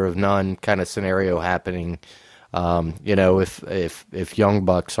 master of none kind of scenario happening. If young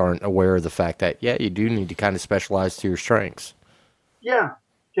bucks aren't aware of the fact that you do need to kind of specialize to your strengths. Yeah.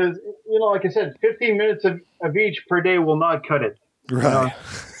 Because, like I said, 15 minutes of each per day will not cut it. Right.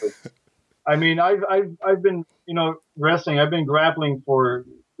 I mean, I've been, wrestling. I've been grappling for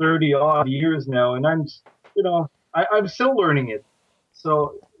 30 odd years now, and I'm still learning it.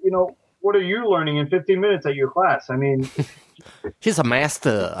 So, what are you learning in 15 minutes at your class? I mean, he's a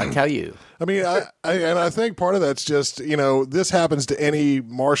master, I tell you. I mean, I think part of that's just, this happens to any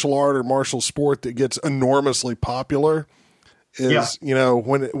martial art or martial sport that gets enormously popular.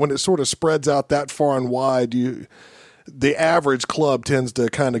 When it sort of spreads out that far and wide, the average club tends to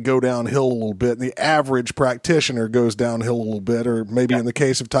kind of go downhill a little bit, and the average practitioner goes downhill a little bit, or maybe in the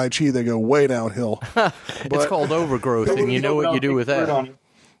case of Tai Chi, they go way downhill. It's called overgrowth, and you know what you do with that.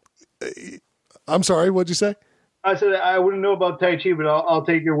 I'm sorry, what'd you say? I said I wouldn't know about Tai Chi, but I'll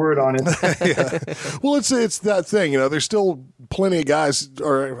take your word on it. Yeah. Well, it's that thing. There's still plenty of guys,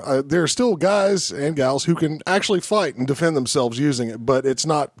 or there are still guys and gals who can actually fight and defend themselves using it, but it's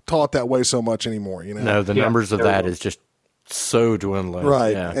not taught that way so much anymore. No, the numbers of that is just so dwindling.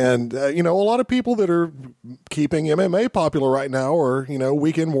 Right. Yeah. And, a lot of people that are keeping MMA popular right now are,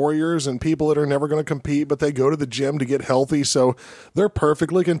 weekend warriors and people that are never going to compete, but they go to the gym to get healthy. So they're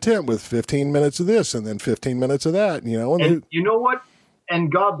perfectly content with 15 minutes of this and then 15 minutes of that, And you know what? And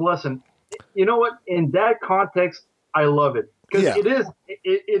God bless him. You know what? In that context, I love it. Because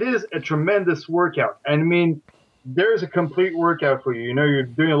it is a tremendous workout. And I mean, there's a complete workout for you. You're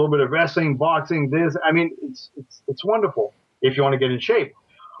doing a little bit of wrestling, boxing, this. I mean, it's wonderful if you want to get in shape.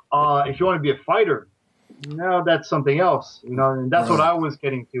 If you want to be a fighter, that's something else. And that's what I was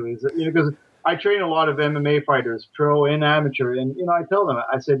getting to is because I train a lot of MMA fighters, pro and amateur, and I tell them,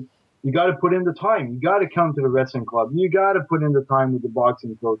 I said, you got to put in the time. You got to come to the wrestling club. You got to put in the time with the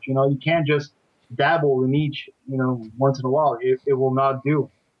boxing coach. You can't just dabble in each, once in a while. It will not do.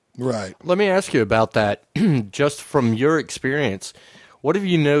 Right. Let me ask you about that. Just from your experience, what have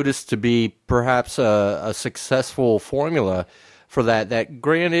you noticed to be perhaps a successful formula for that? That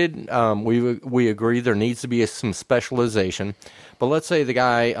granted, we agree there needs to be some specialization, but let's say the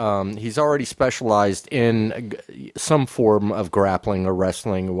guy, he's already specialized in some form of grappling or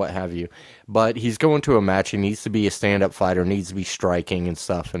wrestling or what have you, but he's going to a match, he needs to be a stand-up fighter, needs to be striking and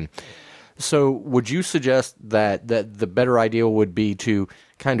stuff. And so would you suggest that the better idea would be to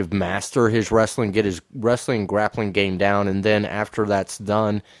kind of master his wrestling, get his wrestling grappling game down, and then after that's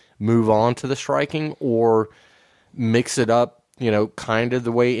done, move on to the striking, or mix it up, kind of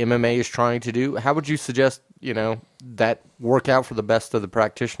the way MMA is trying to do? How would you suggest, that work out for the best of the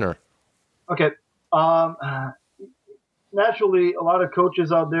practitioner? Okay. Naturally, a lot of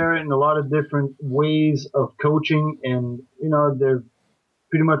coaches out there and a lot of different ways of coaching, and, they've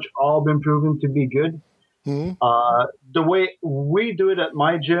pretty much all been proven to be good. Mm-hmm. The way we do it at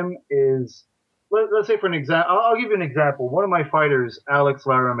my gym is, let's say for an example, I'll give you an example. One of my fighters, Alex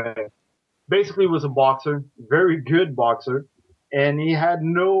Laramie, basically was a boxer, very good boxer, and he had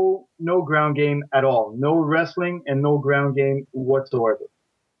no ground game at all, no wrestling and no ground game whatsoever.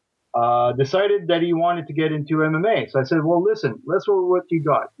 Decided that he wanted to get into MMA. So I said, well, listen, let's work what you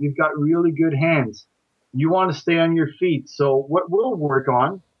got. You've got really good hands. You want to stay on your feet. So what we'll work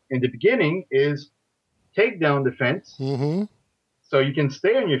on in the beginning is takedown defense. Mm-hmm. So you can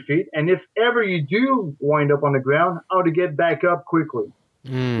stay on your feet. And if ever you do wind up on the ground, how to get back up quickly.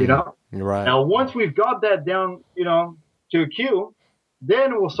 Right. Now, once we've got that down, to a cue,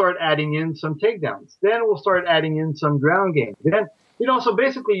 then we'll start adding in some takedowns. Then we'll start adding in some ground game. Then, so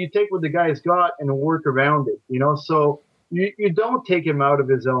basically you take what the guy's got and work around it, so you don't take him out of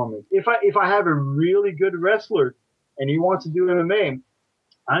his element. If I have a really good wrestler and he wants to do MMA,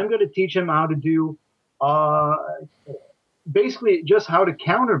 I'm going to teach him how to do, basically just how to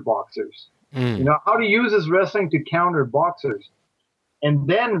counter boxers, how to use his wrestling to counter boxers. And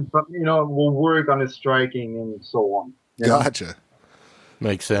then, we'll work on his striking and so on. Gotcha.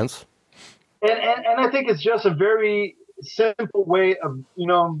 Makes sense. And I think it's just a very simple way of,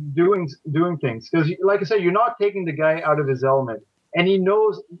 doing things. Because, like I said, you're not taking the guy out of his element. And he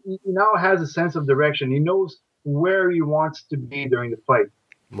now has a sense of direction. He knows where he wants to be during the fight.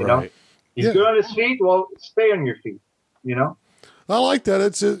 You know? He's good on his feet. Well, stay on your feet, I like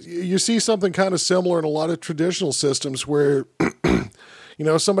that. You see something kind of similar in a lot of traditional systems where,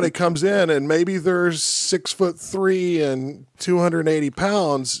 somebody comes in and maybe they're 6'3" and 280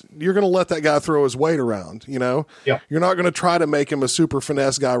 pounds. You're going to let that guy throw his weight around, Yeah. You're not going to try to make him a super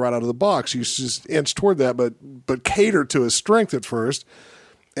finesse guy right out of the box. You just inch toward that, but cater to his strength at first.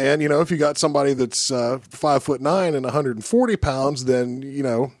 And, if you got somebody that's 5'9" and 140 pounds, then,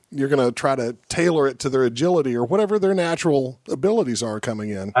 you're going to try to tailor it to their agility or whatever their natural abilities are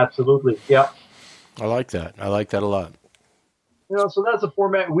coming in. Absolutely. Yeah. I like that. I like that a lot. So that's the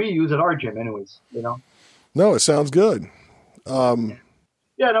format we use at our gym anyways, No, it sounds good.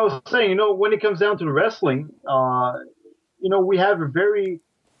 Yeah, and I was saying, when it comes down to the wrestling, we have a very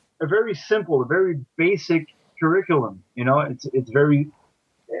simple, a very basic curriculum. It's very,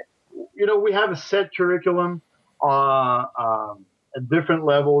 we have a set curriculum at different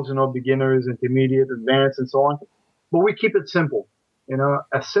levels, beginners, intermediate, advanced, and so on. But we keep it simple,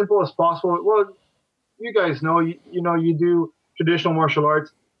 as simple as possible. Well, you guys know, you do traditional martial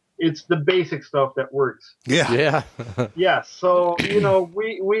arts. It's the basic stuff that works. Yeah. Yeah. So,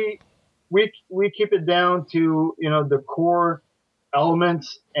 we keep it down to, the core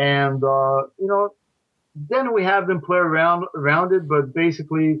elements and, then we have them play around it. But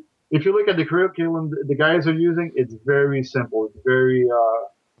basically, if you look at the curriculum the guys are using, it's very simple. It's very,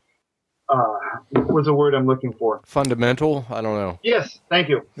 what's the word I'm looking for? Fundamental? I don't know. Yes. Thank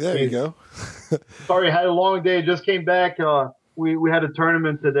you. There you go. Sorry, I had a long day. Just came back. We had a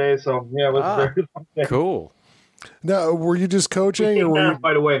tournament today, so yeah, it was a very long day. Cool. Now, were you just coaching? Or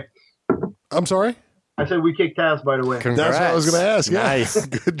by the way. I'm sorry? I said we kicked ass, by the way. Congrats. That's what I was going to ask. Yeah. Nice.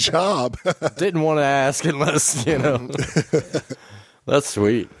 Good job. Didn't want to ask unless, That's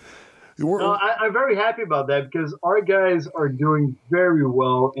sweet. No, I'm very happy about that because our guys are doing very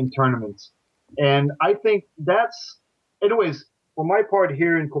well in tournaments. And I think that's, anyways, for my part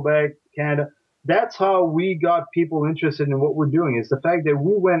here in Quebec, Canada, that's how we got people interested in what we're doing, is the fact that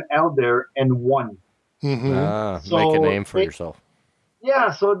we went out there and won. Mm-hmm. Make a name for yourself.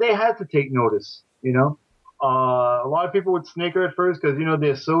 Yeah, so they had to take notice, A lot of people would snicker at first because, they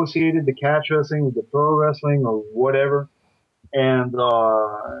associated the catch wrestling with the pro wrestling or whatever. And,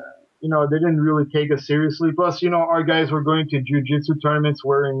 they didn't really take us seriously. Plus, our guys were going to jiu-jitsu tournaments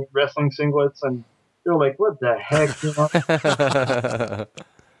wearing wrestling singlets, and they're like, what the heck,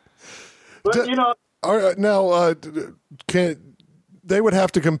 But, All right, now, they would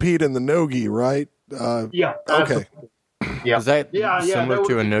have to compete in the nogi, right? Yeah. Okay. Yeah. Is that that similar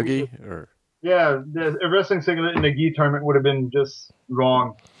to a would be- noogie? Or Yeah, a wrestling singlet in a gi tournament would have been just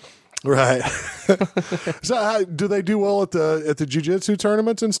wrong. Right. So, do they do well at the jiu-jitsu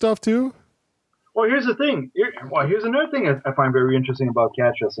tournaments and stuff too? Well, here's the thing. Here's another thing I find very interesting about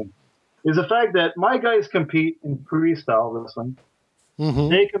catch wrestling is the fact that my guys compete in freestyle wrestling. Mm-hmm.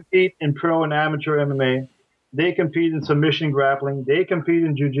 They compete in pro and amateur MMA. They compete in submission grappling. They compete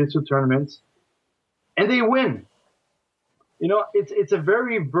in jiu-jitsu tournaments, and they win. It's a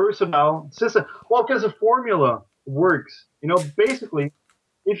very versatile system. Well, because the formula works. Basically,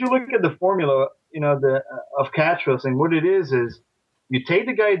 if you look at the formula, of catch wrestling, what it is you take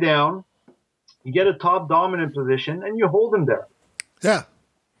the guy down, you get a top dominant position, and you hold him there. Yeah.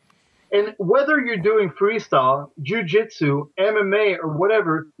 And whether you're doing freestyle, jiu-jitsu, MMA, or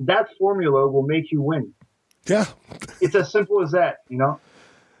whatever, that formula will make you win. Yeah. It's as simple as that,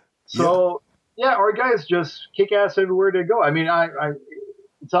 So, our guys just kick ass everywhere they go. I mean,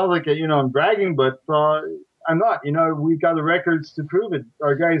 it sounds like, I'm bragging, but I'm not. We've got the records to prove it.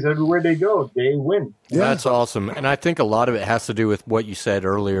 Our guys, everywhere they go, they win. Yeah. That's awesome. And I think a lot of it has to do with what you said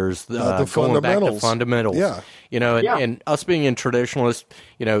earlier is The going back to fundamentals. fundamentals. Yeah. And us being in traditionalists,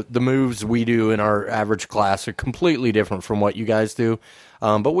 the moves we do in our average class are completely different from what you guys do.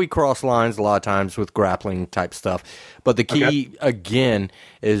 But we cross lines a lot of times with grappling type stuff. But the key, again,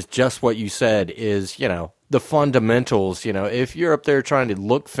 is just what you said is, the fundamentals. If you're up there trying to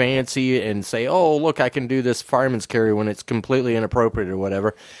look fancy and say, oh, look, I can do this fireman's carry when it's completely inappropriate or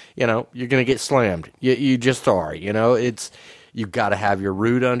whatever, you're going to get slammed. You just are. You've got to have your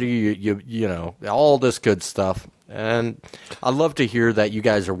root under you, all this good stuff. And I love to hear that you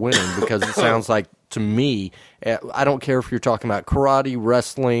guys are winning because it sounds like, to me, I don't care if you're talking about karate,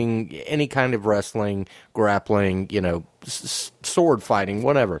 wrestling, any kind of wrestling, grappling, sword fighting,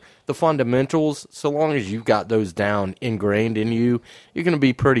 whatever. The fundamentals, so long as you've got those down, ingrained in you, you're going to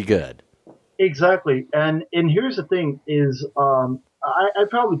be pretty good. Exactly. And here's the thing is, I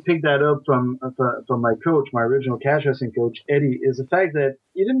probably picked that up from my coach, my original catch wrestling coach, Eddie, is the fact that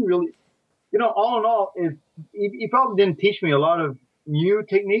he didn't really, all in all, he probably didn't teach me a lot of new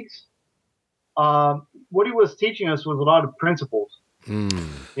techniques. What he was teaching us was a lot of principles.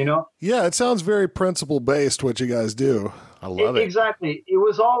 Yeah, it sounds very principle based what you guys do. I love it. Exactly. It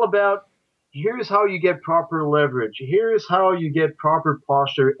was all about here's how you get proper leverage. Here's how you get proper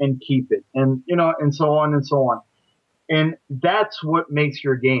posture and keep it, and and so on and so on. And that's what makes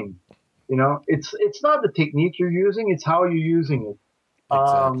your game. It's not the technique you're using; it's how you're using it.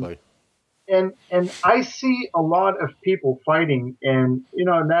 Exactly. And I see a lot of people fighting, and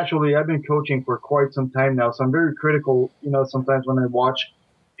naturally, I've been coaching for quite some time now, so I'm very critical. Sometimes when I watch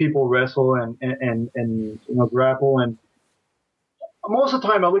people wrestle and grapple, and most of the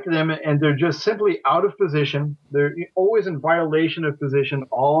time I look at them and they're just simply out of position. They're always in violation of position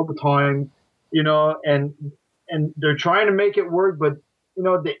all the time, and they're trying to make it work, but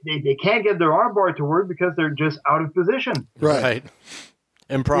they can't get their armbar to work because they're just out of position. Right.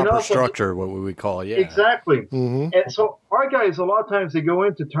 Improper structure, what we would call, yeah. Exactly. Mm-hmm. And so our guys, a lot of times they go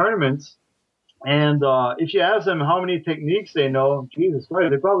into tournaments, and if you ask them how many techniques they know, Jesus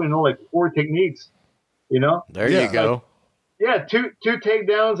Christ, they probably know like 4 techniques. There Yeah. you go. Two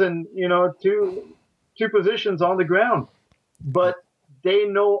takedowns and two positions on the ground, but they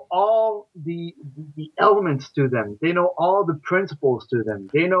know all the elements to them. They know all the principles to them.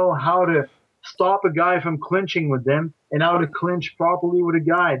 They know how to stop a guy from clinching with them and how to clinch properly with a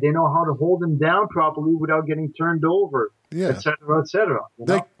guy. They know how to hold him down properly without getting turned over, Yeah. et cetera, et cetera.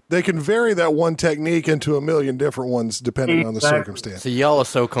 They can vary that one technique into a million different ones depending on the Exactly. circumstance. So y'all are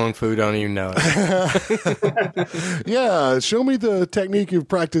so kung fu, don't even know it. Yeah, show me the technique you've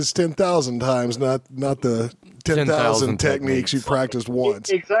practiced 10,000 times, not the 10,000 10,000 techniques you practiced once.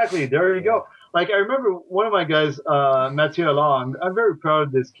 Exactly. There you go. Like I remember one of my guys, Mathieu Allard, I'm very proud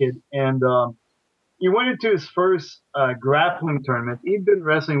of this kid, and he went into his first grappling tournament. He'd been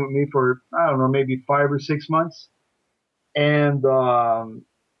wrestling with me for, I don't know, maybe 5 or 6 months. And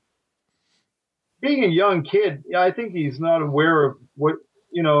being a young kid, I think he's not aware of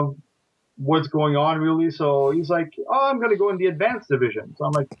what's going on really. So he's like, oh, I'm going to go in the advanced division. So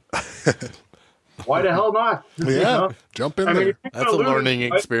I'm like, why the hell not? Yeah, jump in there. if you're That's a gonna lose, learning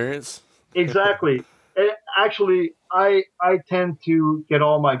right? experience. Exactly. Actually, I tend to get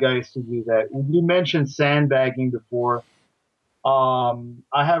all my guys to do that. You mentioned sandbagging before.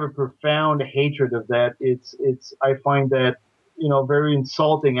 I have a profound hatred of that. I find that, very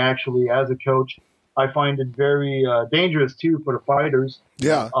insulting actually as a coach. I find it very dangerous too for the fighters.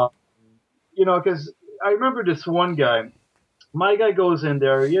 Yeah. Because I remember this one guy. My guy goes in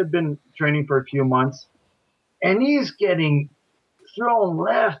there. He had been training for a few months, and he's getting thrown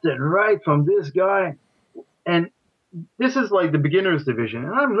left and right from this guy. And this is like the beginners division.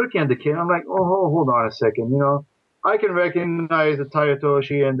 And I'm looking at the kid. I'm like, oh, hold on a second. I can recognize the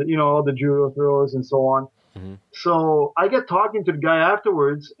Tayatoshi and, all the judo throws and so on. Mm-hmm. So I get talking to the guy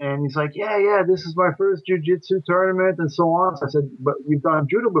afterwards, and he's like, yeah, this is my first jiu-jitsu tournament and so on. So I said, but you've done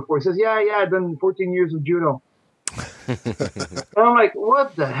judo before? He says, yeah, I've done 14 years of judo. And I'm like,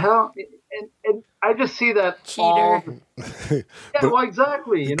 what the hell? And I just see that Cheater. Yeah, well,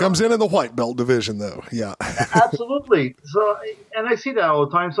 exactly. It comes in the white belt division, though. Yeah. Absolutely. So, and I see that all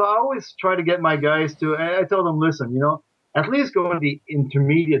the time. So I always try to get my guys to, I tell them, listen, at least go in the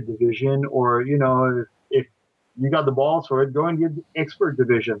intermediate division, or, if you got the balls for it, go in the expert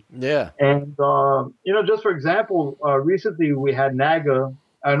division. Yeah. And, just for example, recently we had NAGA.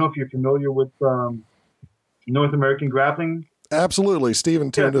 I don't know if you're familiar with North American Grappling. Absolutely. Steven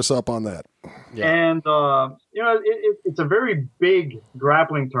tuned us up on that. Yeah. And, it's a very big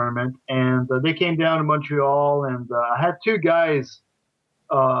grappling tournament. And they came down to Montreal, and I had two guys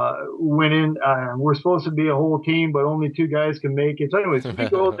who went in. We're supposed to be a whole team, but only two guys can make it. So anyways, we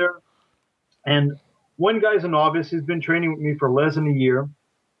go there. And one guy's a novice. He's been training with me for less than a year.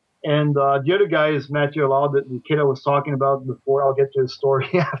 And the other guy is Mathieu Allard, the kid I was talking about before. I'll get to his story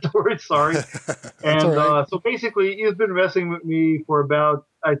afterwards. Sorry. And right. So basically, he's been wrestling with me for about,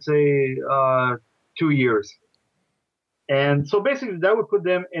 I'd say, 2 years. And so basically, that would put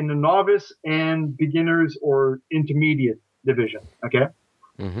them in the novice and beginners or intermediate division. Okay.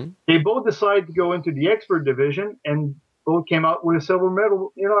 Mm-hmm. They both decided to go into the expert division, and both came out with a silver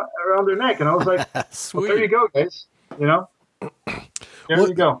medal, around their neck. And I was like, Sweet. well, there you go, guys. There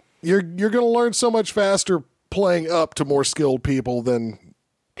you go. You're going to learn so much faster playing up to more skilled people than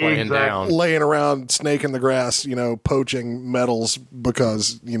Playing down. laying around snake in the grass, poaching medals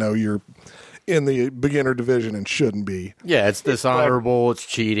because, you're in the beginner division and shouldn't be. Yeah, it's dishonorable. It's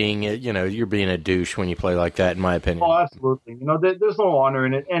cheating. You're being a douche when you play like that, in my opinion. Oh, absolutely. There's no honor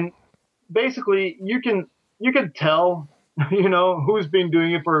in it. And basically, you can tell, who's been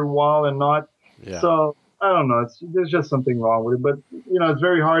doing it for a while and not. Yeah. So, I don't know. There's just something wrong with it. But, it's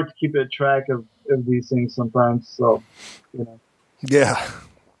very hard to keep a track of these things sometimes. So, Yeah.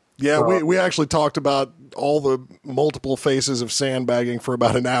 Yeah, So- we actually talked about all the multiple faces of sandbagging for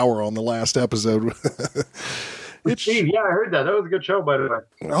about an hour on the last episode. Steve, yeah, I heard that. That was a good show, by the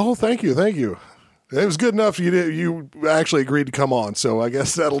way. Oh, thank you. It was good enough you actually agreed to come on, so I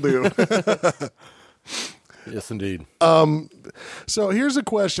guess that'll do. Yes, indeed. So here's a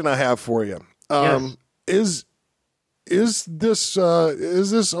question I have for you. Yes. Is this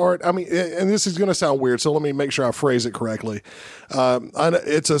art? I mean, and this is going to sound weird, so let me make sure I phrase it correctly.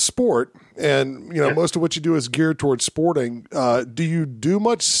 It's a sport, and most of what you do is geared towards sporting. Do you do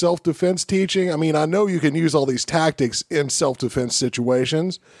much self-defense teaching? I mean, I know you can use all these tactics in self-defense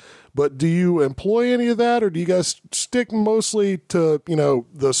situations, but do you employ any of that, or do you guys stick mostly to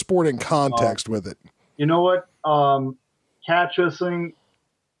the sporting context with it? You know what? Catch wrestling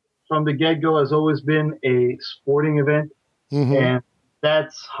from the get-go has always been a sporting event, and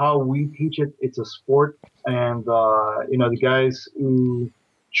that's how we teach it. It's a sport, and the guys who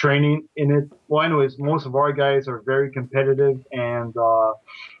training in it. Well, anyways, most of our guys are very competitive, and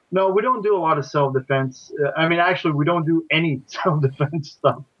no, we don't do a lot of self-defense. Actually, we don't do any self-defense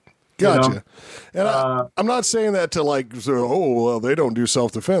stuff. Gotcha. And I'm not saying that to they don't do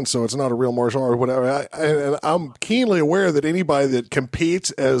self-defense, so it's not a real martial art or whatever. And I'm keenly aware that anybody that competes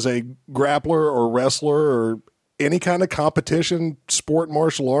as a grappler or wrestler or any kind of competition, sport,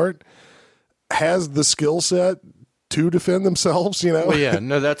 martial art, has the skill set to defend themselves, Well, yeah,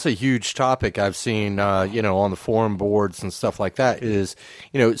 no, that's a huge topic I've seen, on the forum boards and stuff like that is,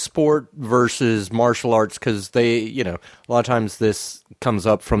 sport versus martial arts, because they, a lot of times this comes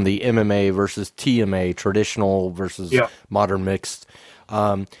up from the MMA versus TMA, traditional versus modern mixed.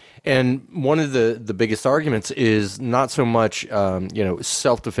 And one of the biggest arguments is not so much,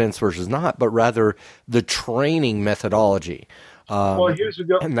 self-defense versus not, but rather the training methodology. Well, here's the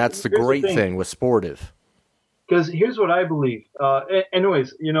go. And that's the great thing with sportive. Because here's what I believe.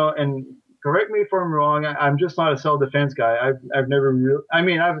 Anyways, and correct me if I'm wrong. I'm just not a self-defense guy. I've never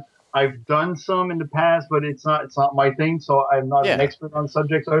I've done some in the past, but it's not my thing. So I'm not an expert on the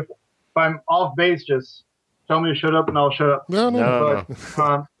subject. So I'm off base, just tell me to shut up and I'll shut up. No. No.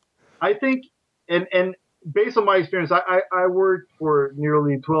 But I think, and based on my experience, I worked for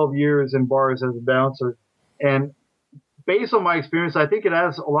nearly 12 years in bars as a bouncer, and based on my experience, I think it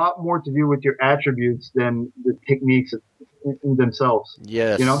has a lot more to do with your attributes than the techniques in themselves.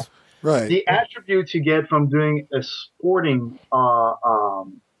 Yes. You know, Right. the attributes you get from doing a sporting a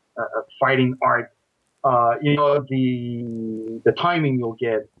fighting art, the timing you'll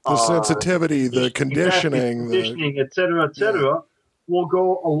get, The sensitivity, the conditioning, et cetera, will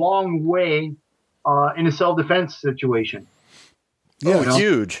go a long way in a self-defense situation. yeah.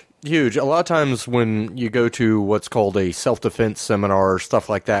 know? Huge. A lot of times when you go to what's called a self-defense seminar or stuff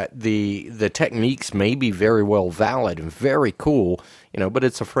like that, the techniques may be very well valid and very cool, but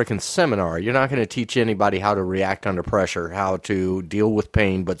it's a freaking seminar. You're not going to teach anybody how to react under pressure, how to deal with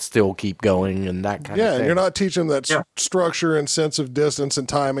pain but still keep going and that kind of thing. And you're not teaching that structure and sense of distance and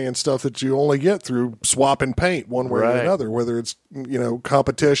timing and stuff that you only get through swapping paint one way or Right. another, whether it's,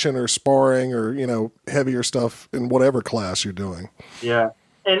 competition or sparring or, heavier stuff in whatever class you're doing. Yeah.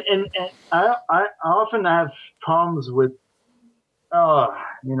 And I often have problems with,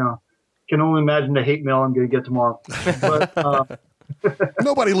 can only imagine the hate mail I'm going to get tomorrow. But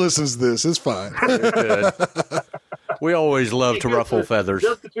Nobody listens to this. It's fine. Good. We always love to ruffle feathers.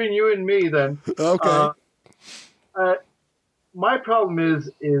 Just between you and me, then. Okay. My problem is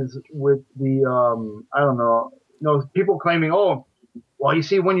with the I don't know, people claiming, oh, well, you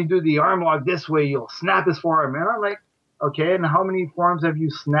see, when you do the arm lock this way, you'll snap his forearm, and I'm like, okay, and how many forearms have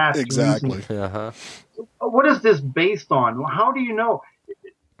you snapped? Exactly. Uh-huh. What is this based on? How do you know?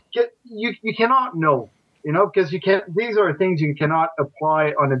 You cannot know, because you can't. These are things you cannot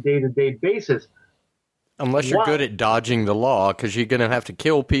apply on a day-to-day basis. Unless you're Why? good at dodging the law, because you're going to have to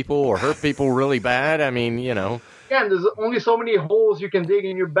kill people or hurt people really bad. I mean, Again, there's only so many holes you can dig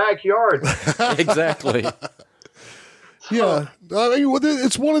in your backyard. Exactly. Yeah, I mean,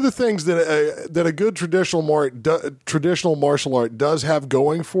 it's one of the things that a good traditional martial art does have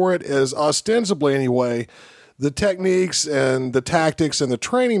going for it is, ostensibly anyway, the techniques and the tactics and the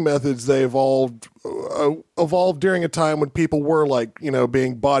training methods they evolved during a time when people were like,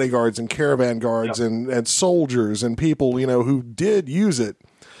 being bodyguards and caravan guards and soldiers and people, who did use it,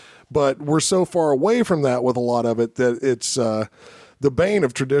 but we're so far away from that with a lot of it that it's the bane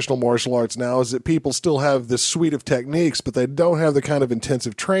of traditional martial arts now is that people still have this suite of techniques, but they don't have the kind of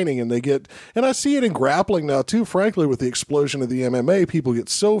intensive training, and I see it in grappling now too, frankly, with the explosion of the MMA, people get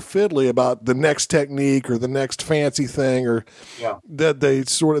so fiddly about the next technique or the next fancy thing, or that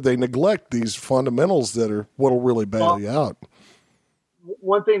they neglect these fundamentals that are what'll really bail you out.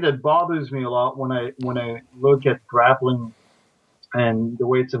 One thing that bothers me a lot when I look at grappling and the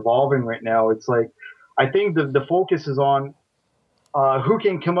way it's evolving right now, it's like, I think the focus is on who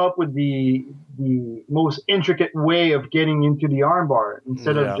can come up with the most intricate way of getting into the armbar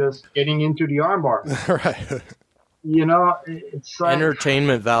instead of just getting into the armbar. Right. It's like,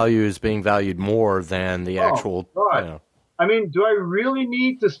 Entertainment value is being valued more than the actual. God. I mean, do I really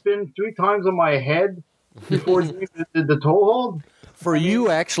need to spin 3 times on my head before doing the toe hold? For you,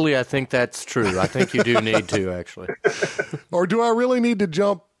 actually, I think that's true. I think you do need to, actually. Or do I really need to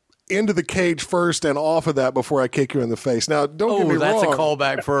jump into the cage first and off of that before I kick you in the face? Now, don't get me that's wrong. a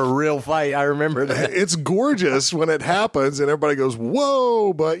callback for a real fight. I remember that. It's gorgeous when it happens and everybody goes,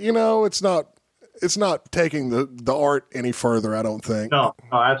 whoa, but it's not taking the art any further, I don't think. No,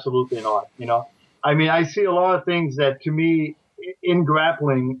 absolutely not. I mean, I see a lot of things that to me in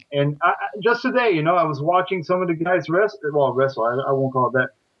grappling, and just today, I was watching some of the guys wrestle. I won't call it that.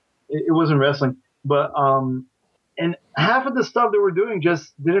 It wasn't wrestling, but and half of the stuff they were doing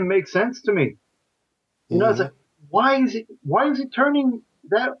just didn't make sense to me. It's like, why is he turning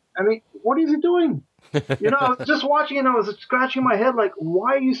that? I mean, what is he doing? I was just watching and I was scratching my head like,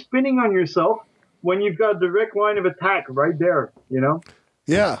 why are you spinning on yourself when you've got a direct line of attack right there?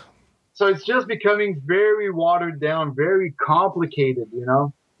 Yeah. So it's just becoming very watered down, very complicated.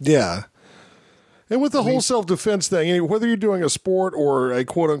 Yeah. And with the whole self-defense thing, whether you're doing a sport or a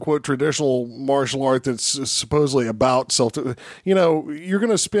quote-unquote traditional martial art that's supposedly about you're going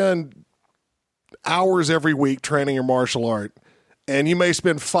to spend hours every week training your martial art. And you may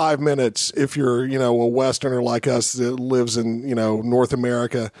spend 5 minutes if you're, a Westerner like us that lives in, North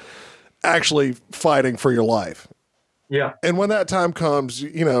America, actually fighting for your life. Yeah. And when that time comes,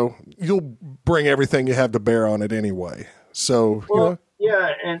 you'll bring everything you have to bear on it anyway. So,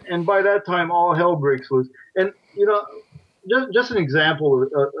 Yeah, and by that time, all hell breaks loose. And, just an example,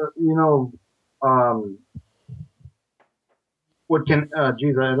 what can, I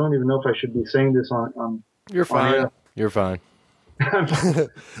don't even know if I should be saying this on You're fine. air. You're fine.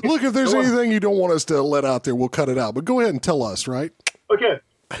 Look, if there's anything you don't want us to let out there, we'll cut it out. But go ahead and tell us, right? Okay.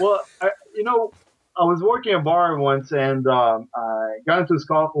 Well, I was working a bar once, and I got into a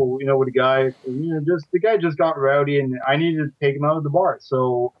scuffle, with a guy. The guy just got rowdy, and I needed to take him out of the bar.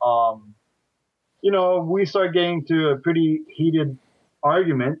 So, we started getting to a pretty heated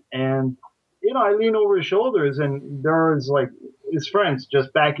argument, and I lean over his shoulders, and there was like his friends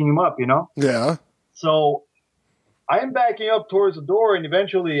just backing him up. Yeah. So I'm backing up towards the door, and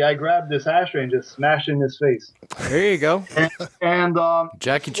eventually I grabbed this ashtray and just smashed it in his face. There you go. And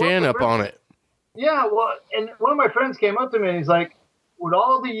Jackie Chan up on it. Yeah, well, and one of my friends came up to me and he's like, with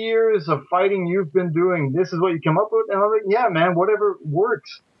all the years of fighting you've been doing, this is what you come up with? And I'm like, yeah, man, whatever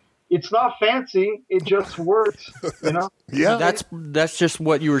works. It's not fancy. It just works, Yeah. That's just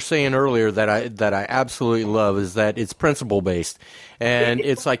what you were saying earlier that I absolutely love is that it's principle based. And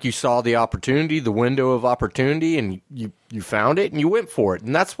it's like you saw the opportunity, the window of opportunity, and you found it and you went for it.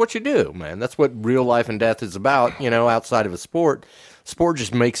 And that's what you do, man. That's what real life and death is about, outside of a sport. Sport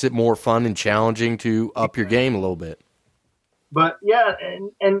just makes it more fun and challenging to up your game a little bit. But yeah,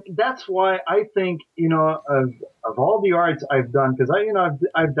 and that's why I think, of all the arts I've done, because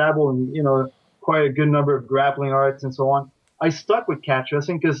I've dabbled in, quite a good number of grappling arts and so on. I stuck with catch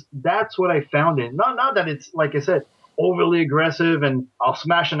wrestling because that's what I found in. Not that it's, like I said, overly aggressive and I'll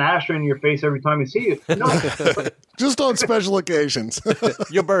smash an ashtray in your face every time I see you. No. Just on special occasions.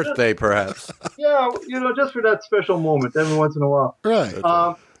 Your birthday, perhaps. Yeah, just for that special moment every once in a while. Right.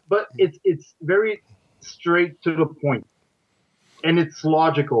 But it's very straight to the point. And it's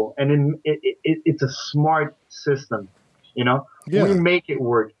logical, and it's a smart system, Yeah. We make it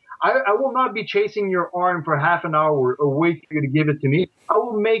work. I will not be chasing your arm for half an hour or wait for you to give it to me. I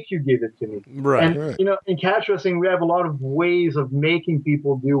will make you give it to me. Right. And, in catch wrestling, we have a lot of ways of making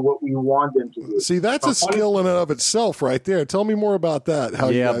people do what we want them to do. See, that's a skill in and of itself right there. Tell me more about that. How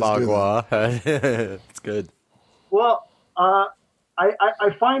you guys Bagua. It's good. Well,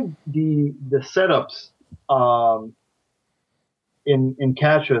 I find the setups in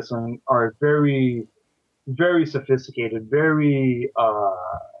catch wrestling are very, very sophisticated. Very,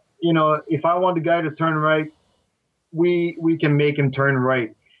 if I want the guy to turn right, we can make him turn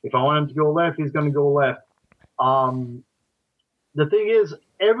right. If I want him to go left, he's going to go left. The thing is,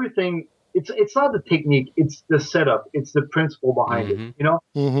 everything. It's not the technique. It's the setup. It's the principle behind it.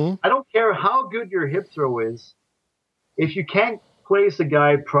 Mm-hmm. I don't care how good your hip throw is. If you can't place the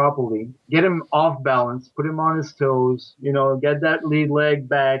guy properly, get him off balance, put him on his toes, get that lead leg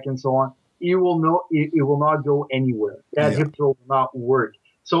back and so on, it will not go anywhere. That hip throw will not work.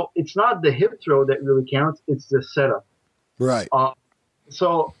 So it's not the hip throw that really counts, it's the setup. Right.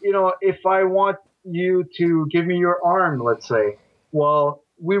 So, if I want you to give me your arm, let's say, well,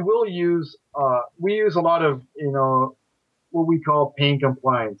 we use a lot of, what we call pain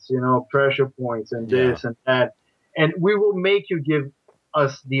compliance, pressure points and this and that. And we will make you give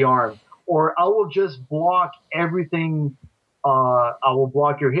us the arm, or I will just block everything. I will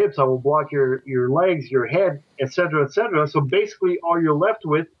block your hips. I will block your legs, your head, etc., etc. So basically, all you're left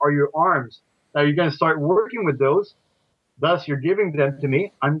with are your arms. Now you're going to start working with those. Thus, you're giving them to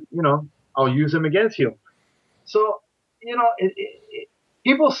me. I'll use them against you. So,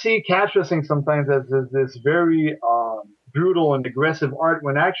 people see catch wrestling sometimes as this very brutal and aggressive art,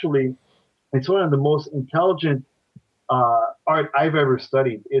 when actually it's one of the most intelligent art I've ever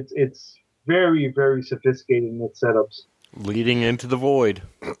studied. It's very, very sophisticated in its setups. Leading into the void.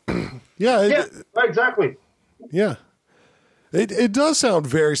 Yeah, exactly. Yeah, it does sound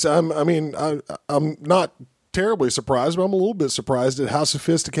very. I'm not terribly surprised, but I'm a little bit surprised at how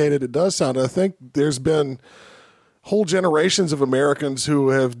sophisticated it does sound. I think there's been whole generations of Americans who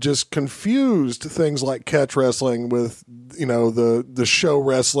have just confused things like catch wrestling with the show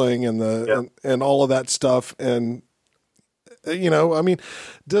wrestling and and all of that stuff. And I know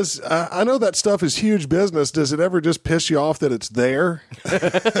that stuff is huge business. Does it ever just piss you off that it's there?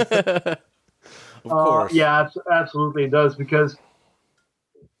 Of course. Yeah, absolutely it does, because,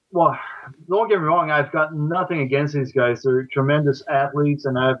 well, don't get me wrong, I've got nothing against these guys. They're tremendous athletes,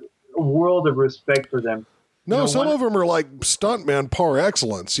 and I have a world of respect for them. No, some of them are like stuntmen par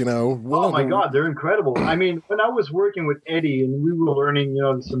excellence, Oh my God, they're incredible. I mean, when I was working with Eddie and we were learning,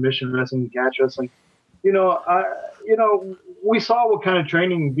 the submission wrestling, catch wrestling, we saw what kind of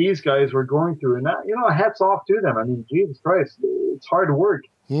training these guys were going through, and that, hats off to them. I mean, Jesus Christ, it's hard work,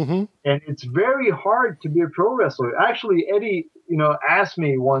 and it's very hard to be a pro wrestler. Actually, Eddie, asked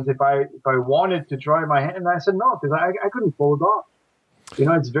me once if I wanted to try my hand, and I said no, because I couldn't pull it off.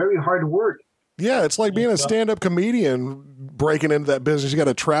 It's very hard work. Yeah, it's like being a stand-up comedian breaking into that business. You got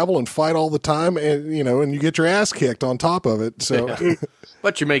to travel and fight all the time, and and you get your ass kicked on top of it. So,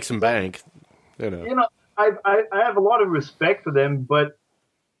 but you make some bank. I have a lot of respect for them, but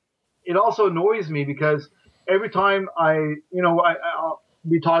it also annoys me because every time I'll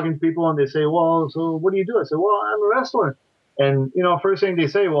be talking to people and they say, "Well, so what do you do?" I say, "Well, I'm a wrestler," and first thing they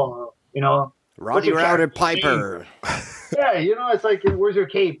say, "Well, Roddy Routed Piper." Yeah, it's like, "Where's your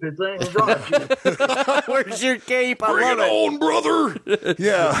cape?" It's like, "Where's your cape?" I Bring love it it. on, brother.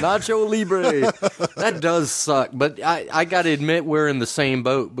 Yeah, Nacho Libre. That does suck, but I got to admit we're in the same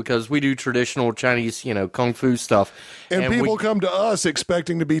boat because we do traditional Chinese, kung fu stuff, and people come to us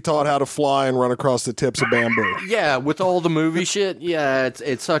expecting to be taught how to fly and run across the tips of bamboo. Yeah, with all the movie shit, yeah,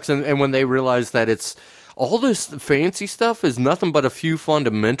 it sucks. And when they realize that it's all this fancy stuff is nothing but a few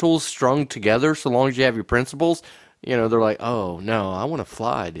fundamentals strung together, so long as you have your principles. They're like, "Oh no, I want to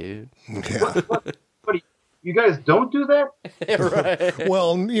fly, dude." Yeah. But you guys don't do that? Right.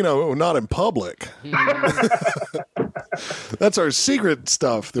 Well, not in public. That's our secret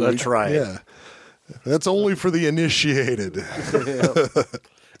stuff. That's right. Yeah, that's only for the initiated.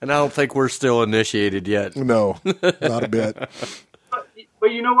 And I don't think we're still initiated yet. No, not a bit.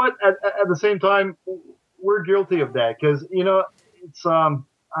 But you know what? At the same time, we're guilty of that because it's how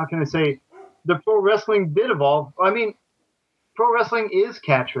can I say, the pro wrestling did evolve. I mean, pro wrestling is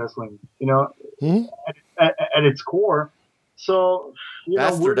catch wrestling, Mm-hmm. at its core. So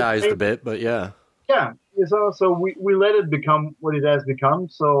bastardized a bit, but yeah. Yeah, so we let it become what it has become.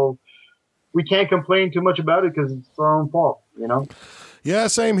 So we can't complain too much about it because it's our own fault, Yeah,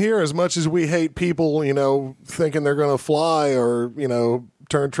 same here. As much as we hate people, thinking they're going to fly or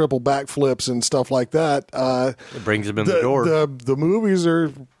turn triple backflips and stuff like that, it brings them in the door. The movies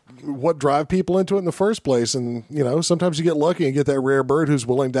are what drive people into it in the first place, and sometimes you get lucky and get that rare bird who's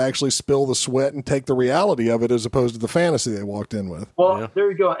willing to actually spill the sweat and take the reality of it as opposed to the fantasy they walked in with. Well, yeah.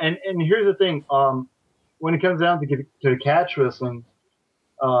 There you go. And here's the thing: when it comes down to the catch wrestling,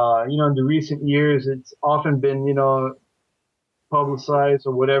 in the recent years, it's often been publicized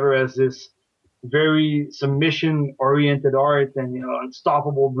or whatever as this very submission-oriented art and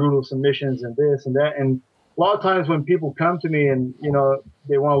unstoppable, brutal submissions and this and that. And a lot of times when people come to me and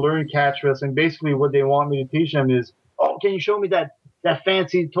they want to learn catch wrestling, basically what they want me to teach them is, "Oh, can you show me that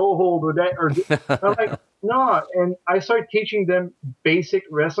fancy toe hold or that?" Or I'm like, "No." And I start teaching them basic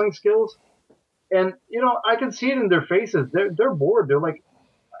wrestling skills, and I can see it in their faces. They're bored. They're like,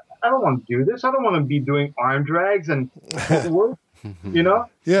 "I don't want to do this. I don't want to be doing arm drags and footwork."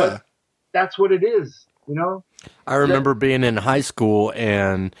 Yeah. But that's what it is. I remember being in high school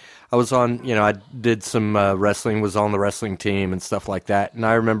and I was on, I did some wrestling, was on the wrestling team and stuff like that. And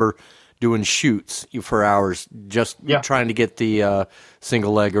I remember doing shoots for hours, just trying to get the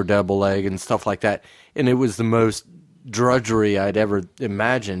single leg or double leg and stuff like that. And it was the most drudgery I'd ever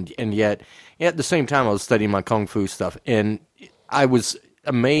imagined. And yet at the same time, I was studying my Kung Fu stuff. And I was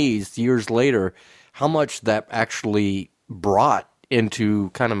amazed years later how much that actually brought into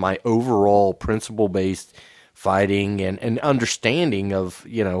kind of my overall principle-based fighting and understanding of,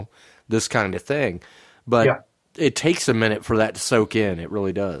 this kind of thing. But it takes a minute for that to soak in. It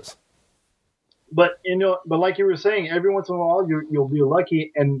really does. But, but like you were saying, every once in a while you'll be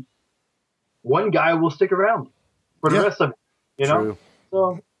lucky and one guy will stick around for the rest of it, True.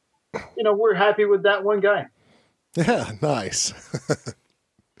 So, we're happy with that one guy. Yeah, nice.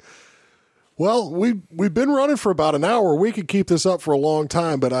 Well, we've been running for about an hour. We could keep this up for a long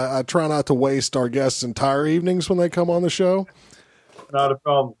time, but I try not to waste our guests' entire evenings when they come on the show. Not a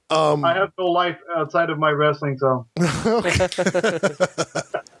problem. I have no life outside of my wrestling, so.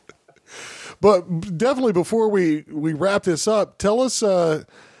 But definitely before we wrap this up, tell us,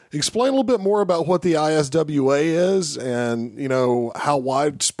 explain a little bit more about what the ISWA is and, how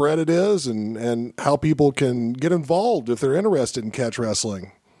widespread it is and how people can get involved if they're interested in catch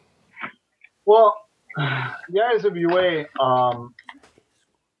wrestling. Well, the ISWA,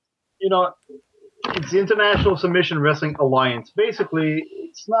 it's the International Submission Wrestling Alliance. Basically,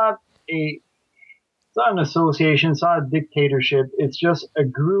 it's not an association, it's not a dictatorship. It's just a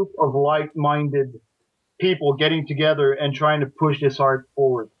group of like-minded people getting together and trying to push this art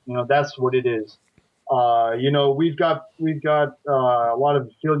forward. That's what it is. We've got a lot of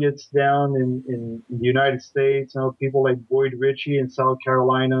affiliates down in the United States. People like Boyd Ritchie in South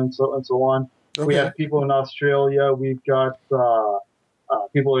Carolina and so on. Okay. We have people in Australia. We've got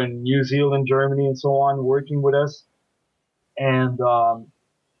people in New Zealand, Germany, and so on working with us. And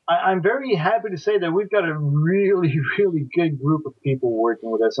I'm very happy to say that we've got a really, really good group of people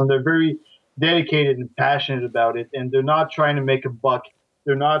working with us, and they're very dedicated and passionate about it. And they're not trying to make a buck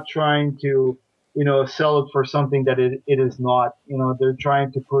They're not trying to, sell it for something that it is not. They're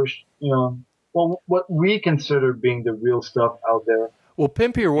trying to push, well, what we consider being the real stuff out there. Well,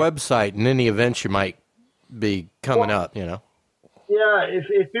 pimp your website and any events you might be coming up, Yeah,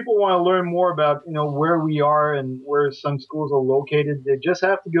 if people want to learn more about, where we are and where some schools are located, they just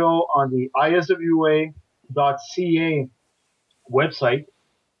have to go on the iswa.ca website.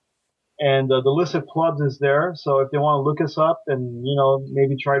 And the list of clubs is there. So if they want to look us up and,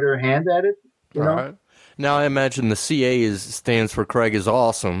 maybe try their hand at it, All right. Now, I imagine the CA stands for Craig is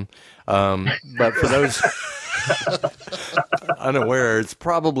awesome. But for those unaware, it's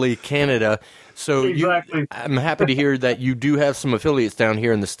probably Canada. So Exactly. I'm happy to hear that you do have some affiliates down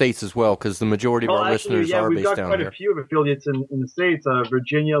here in the States as well, because the majority of our listeners are based down here. We've got quite a few affiliates in the States,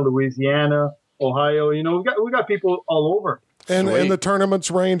 Virginia, Louisiana, Ohio. We got people all over. And the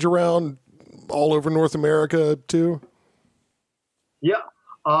tournaments range around all over North America too. Yeah.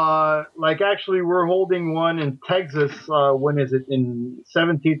 Actually, we're holding one in Texas. When is it? In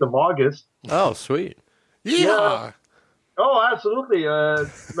 17th of August. Oh, sweet. Yeah. Oh, absolutely.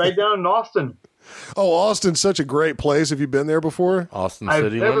 Right down in Austin. Oh, Austin's such a great place. Have you been there before? Austin I've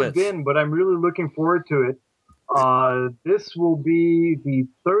City never Limits. been, but I'm really looking forward to it. This will be the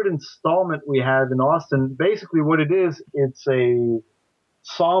third installment we have in Austin. Basically, what it is, it's a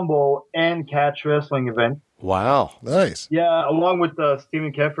sambo and catch wrestling event. Wow. Nice. Yeah, along with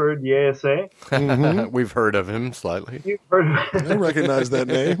Stephen Keffer, the ASA. We've heard of him slightly. You've heard of I recognize that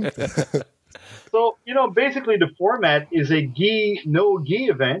name. So, basically the format is a no gi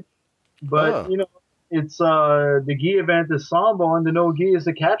event, but, it's the gi event is sambo and the no gi is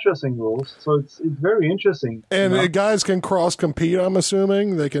the catch wrestling rules. So it's very interesting. And guys can cross compete, I'm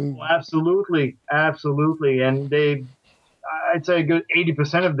assuming. They can. Oh, absolutely. Absolutely. And I'd say a good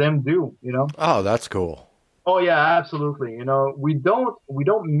 80% of them do, Oh, that's cool. Oh yeah, absolutely. We don't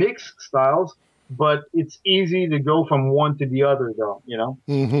mix styles, but it's easy to go from one to the other, though.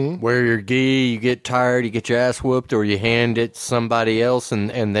 Mm-hmm. Wear your gi, you get tired, you get your ass whooped, or you hand it to somebody else,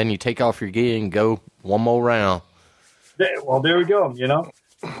 and then you take off your gi and go one more round. Well, there we go.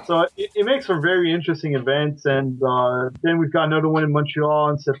 So it makes for very interesting events, and then we've got another one in Montreal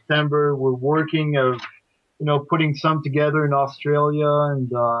in September. We're working of putting some together in Australia and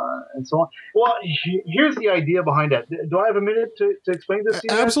so on. Well, here's the idea behind that. Do I have a minute to explain this to you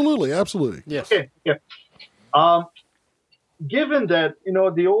guys? Absolutely. Yes. Okay. Yeah. Given that,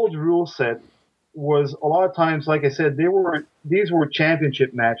 the old rule set was a lot of times, like I said, these were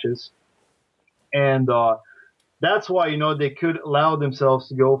championship matches. And that's why, they could allow themselves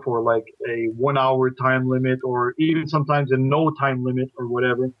to go for like a 1 hour time limit or even sometimes a no time limit or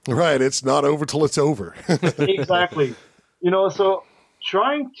whatever. Right. It's not over till it's over. Exactly. So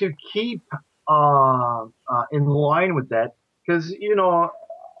trying to keep in line with that, because,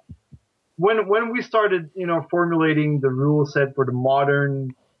 when we started, formulating the rule set for the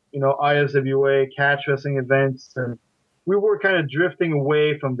modern, ISWA catch wrestling events, and we were kind of drifting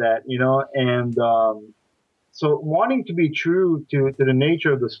away from that, and so wanting to be true to the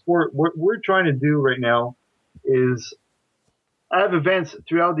nature of the sport, what we're trying to do right now is I have events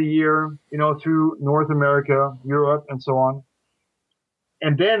throughout the year, through North America, Europe, and so on.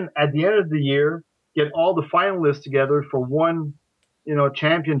 And then at the end of the year, get all the finalists together for one,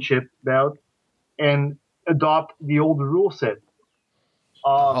 championship bout and adopt the old rule set.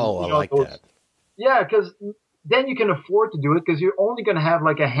 I like that. Yeah, because then you can afford to do it because you're only going to have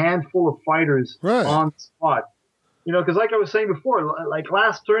like a handful of fighters on the spot. Because like I was saying before, like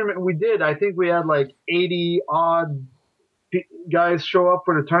last tournament we did, I think we had like 80 odd guys show up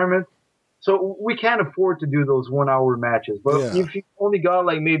for the tournament. So we can't afford to do those 1 hour matches. But if you only got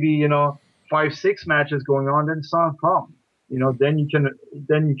like maybe, 5-6 matches going on, then it's not a problem. Then you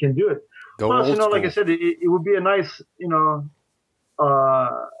can do it. Plus, like I said, it would be a nice,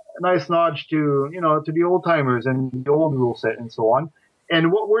 nice nod to the old timers and the old rule set and so on.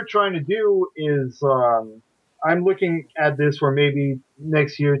 And what we're trying to do is, I'm looking at this for maybe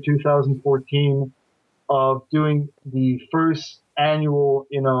next year, 2014, of doing the first annual,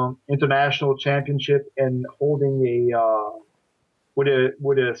 international championship and holding with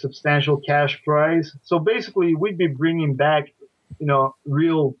a substantial cash prize. So basically, we'd be bringing back,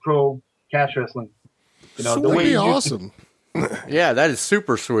 real pro catch wrestling. The way awesome. Yeah, that is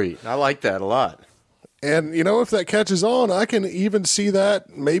super sweet. I like that a lot. And, if that catches on, I can even see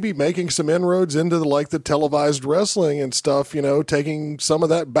that maybe making some inroads into the televised wrestling and stuff, taking some of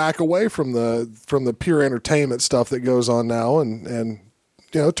that back away from the pure entertainment stuff that goes on now and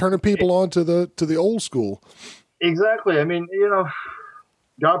turning people on to the old school. Exactly. I mean,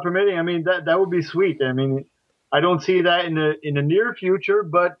 God permitting, I mean, that would be sweet. I mean, I don't see that in the near future,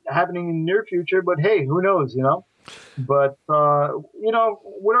 but happening in the near future. But hey, who knows? But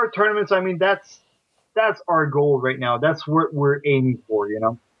with our tournaments, I mean, that's our goal right now. That's what we're aiming for.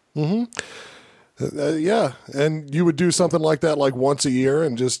 Mm-hmm. Yeah, and you would do something like that like once a year,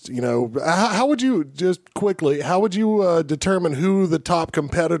 and just how would you just quickly? How would you determine who the top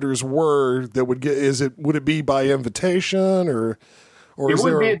competitors were that would get? Would it be by invitation or it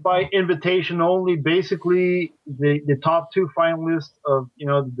would be by invitation only? Basically, the top two finalists of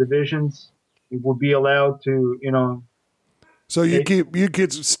the divisions will be allowed to So you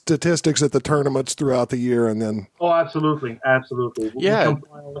get statistics at the tournaments throughout the year, and then absolutely. Yeah, we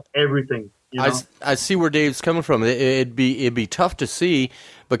compile everything. I see where Dave's coming from. It'd be tough to see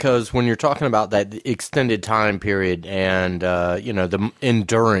because when you're talking about that extended time period and the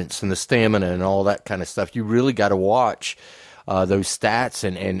endurance and the stamina and all that kind of stuff, you really got to watch those stats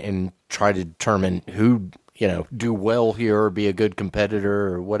and try to determine who do well here or be a good competitor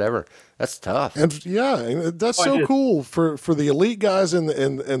or whatever. That's tough. And that's so cool for the elite guys in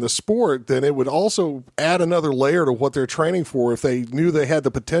the sport. Then it would also add another layer to what they're training for if they knew they had the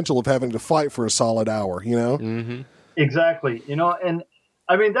potential of having to fight for a solid hour. Mm-hmm. Exactly. And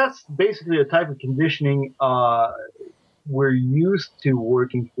I mean that's basically a type of conditioning we're used to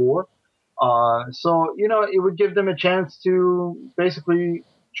working for. So it would give them a chance to basically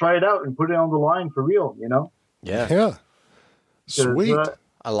try it out and put it on the line for real. Yeah. Sweet.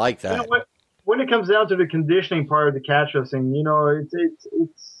 I like that. When it comes down to the conditioning part of the catch wrestling,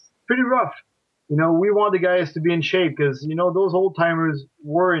 it's pretty rough. We want the guys to be in shape because those old timers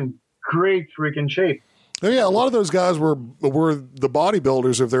were in great freaking shape. Oh, yeah, a lot of those guys were the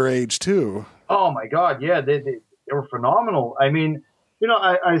bodybuilders of their age too. Oh my God, yeah, they were phenomenal. I mean,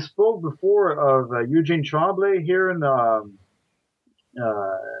 I spoke before of Eugene Tremblay here in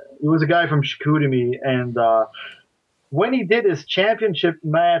he was a guy from Chicoutimi, and when he did his championship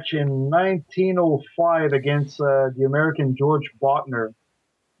match in 1905 against the American George Botner,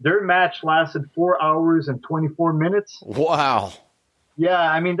 their match lasted 4 hours and 24 minutes. Wow. Yeah,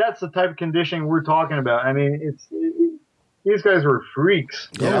 I mean, that's the type of conditioning we're talking about. I mean, these guys were freaks.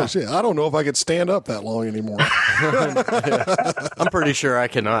 Yeah, shit. I don't know if I could stand up that long anymore. I'm pretty sure I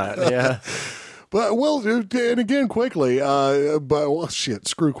cannot. Yeah. But, well, and again, quickly,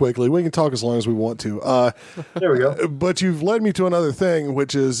 screw quickly. We can talk as long as we want to. There we go. But you've led me to another thing,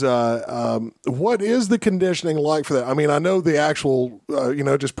 which is what is the conditioning like for that? I mean, I know the actual,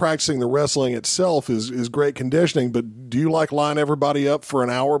 just practicing the wrestling itself is great conditioning, but do you line everybody up for an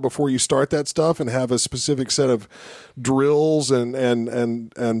hour before you start that stuff and have a specific set of drills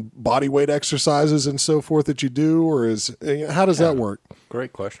and body weight exercises and so forth that you do? Or how does that work?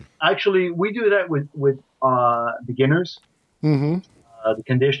 Great question. Actually, we do that with beginners. Mm-hmm. The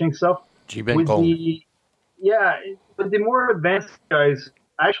conditioning stuff. But the more advanced guys,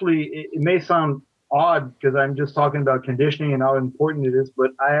 actually, it may sound odd because I'm just talking about conditioning and how important it is,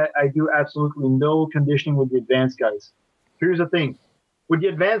 but I do absolutely no conditioning with the advanced guys. Here's the thing. With the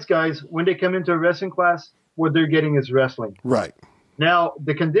advanced guys, when they come into a wrestling class, what they're getting is wrestling. Right. Now,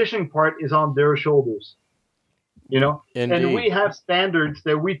 the conditioning part is on their shoulders. Indeed. And we have standards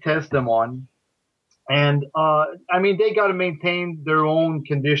that we test them on. And, they got to maintain their own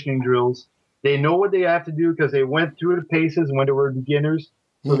conditioning drills. They know what they have to do because they went through the paces when they were beginners.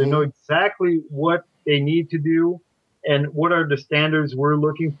 So they know exactly what they need to do and what are the standards we're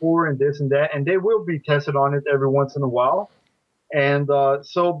looking for and this and that. And they will be tested on it every once in a while. And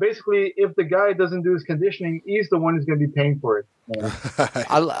so basically, if the guy doesn't do his conditioning, he's the one who's going to be paying for it.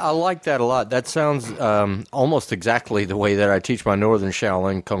 I like that a lot. That sounds almost exactly the way that I teach my Northern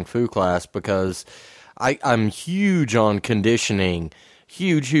Shaolin Kung Fu class because I'm huge on conditioning.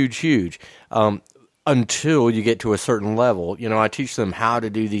 Huge. Until you get to a certain level. I teach them how to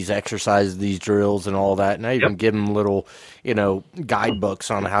do these exercises, these drills, and all that. And I even give them little, guidebooks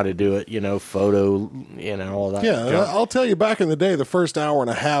on how to do it, photo, all that. Yeah, junk. I'll tell you, back in the day, the first hour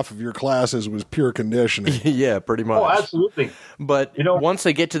and a half of your classes was pure conditioning. Yeah, pretty much. Oh, absolutely. But once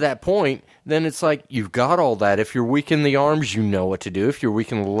they get to that point, then it's like you've got all that. If you're weak in the arms, you know what to do. If you're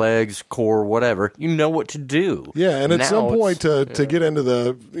weak in the legs, core, whatever, you know what to do. Yeah, and at some point to get into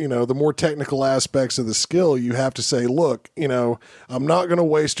the, the more technical aspects of the skill, you have to say, look, I'm not going to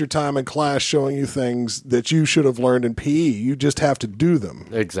waste your time in class showing you things that you should have learned in PE. You just have to do them.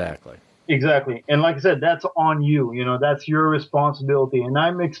 Exactly. And like I said, that's on you. That's your responsibility. And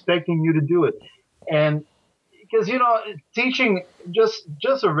I'm expecting you to do it. And because, teaching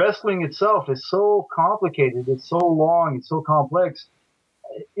just a wrestling itself is so complicated. It's so long. It's so complex.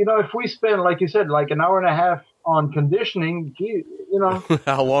 if we spend, like you said, like an hour and a half on conditioning,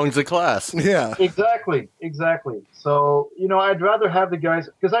 How long's the class? Yeah. exactly. So, I'd rather have the guys,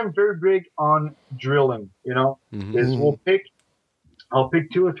 because I'm very big on drilling, is I'll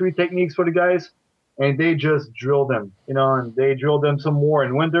pick 2 or 3 techniques for the guys, and they just drill them, and they drill them some more.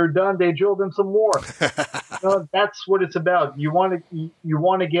 And when they're done, they drill them some more. That's what it's about. You want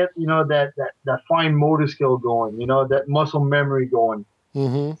to get, that fine motor skill going, that muscle memory going.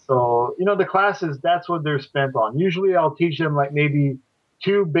 Mm-hmm. So, the classes, that's what they're spent on. Usually I'll teach them like maybe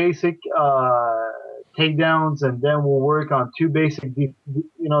 2 basic takedowns, and then we'll work on 2 basic,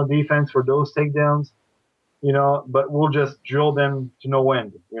 defense for those takedowns, but we'll just drill them to no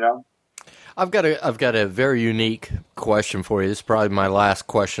end, I've got a very unique question for you. This is probably my last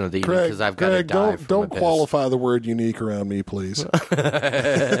question of the evening because I've got to dive. Don't qualify the word unique around me, please.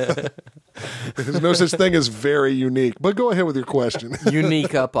 There's no such thing as very unique. But go ahead with your question.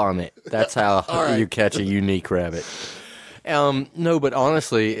 Unique up on it. That's how you catch a unique rabbit. No, but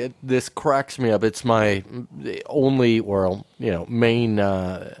honestly, this cracks me up. It's my only,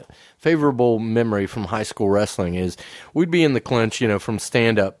 main favorable memory from high school wrestling is we'd be in the clinch, from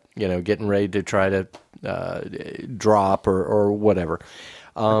stand up, getting ready to try to drop or whatever.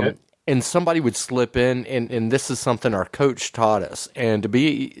 Okay. And somebody would slip in, and this is something our coach taught us. And to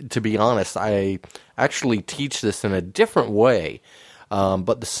be honest, I actually teach this in a different way,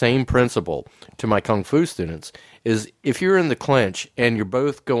 but the same principle to my Kung Fu students is if you're in the clinch and you're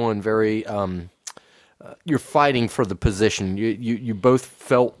both going very, you're fighting for the position. You both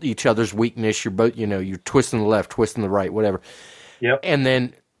felt each other's weakness. You're both, you're twisting the left, twisting the right, whatever. Yep. And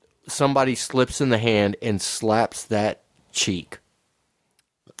then somebody slips in the hand and slaps that cheek.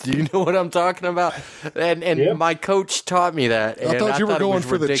 Do you know what I'm talking about? And Yep. my coach taught me that. I thought you were going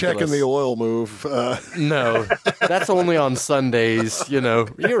for ridiculous. the check and the oil move. No, that's only on Sundays. You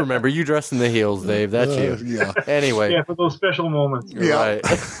remember you dress in the heels, Dave. That's you. Yeah. Anyway. Yeah, for those special moments. Yeah. Right.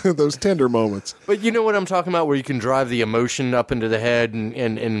 Those tender moments. But you know what I'm talking about, where you can drive the emotion up into the head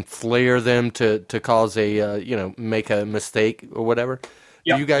and flare them to cause a make a mistake or whatever.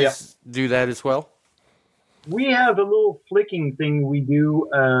 Yeah, Do you guys do that as well? We have a little flicking thing we do.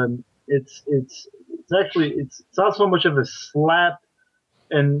 It's not so much of a slap,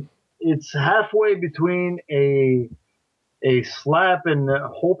 and it's halfway between a slap and a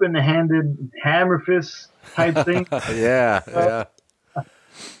open-handed hammer fist type thing. Yeah.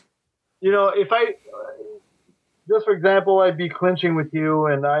 If I just for example, I'd be clinching with you,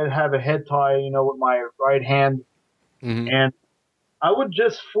 and I'd have a head tie, with my right hand, and I would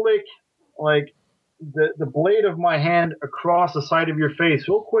just flick like the blade of my hand across the side of your face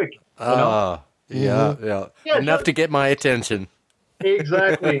real quick. Yeah. Yeah, Enough to get my attention.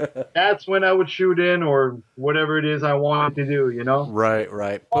 Exactly. That's when I would shoot in or whatever it is I wanted to do,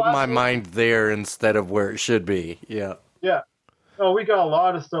 Right. Put my mind there instead of where it should be. Yeah. Yeah. Oh, we got a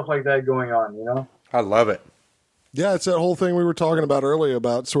lot of stuff like that going on, I love it. Yeah, it's that whole thing we were talking about earlier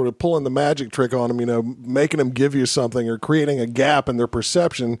about sort of pulling the magic trick on them, making them give you something or creating a gap in their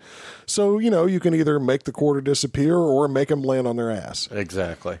perception. So, you can either make the quarter disappear or make them land on their ass.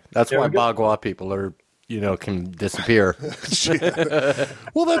 Exactly. That's There why we go. Bagua people are, can disappear.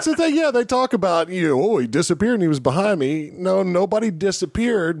 Well, that's the thing. Yeah, they talk about, he disappeared and he was behind me. No, nobody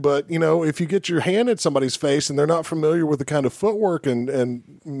disappeared. But, if you get your hand in somebody's face and they're not familiar with the kind of footwork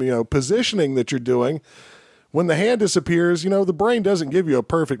and positioning that you're doing, when the hand disappears, the brain doesn't give you a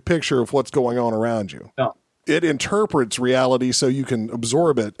perfect picture of what's going on around you. No. It interprets reality so you can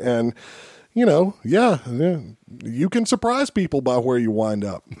absorb it. And, you can surprise people by where you wind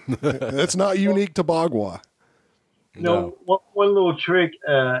up. That's not unique to Bagua. No. One little trick,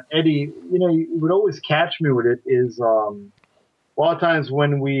 Eddie, you would always catch me with it is a lot of times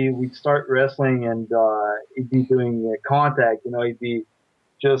when we'd start wrestling and he'd be doing contact, he'd be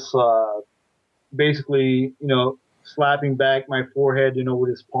just basically, slapping back my forehead, with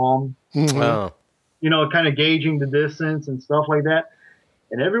his palm, Oh. kind of gauging the distance and stuff like that.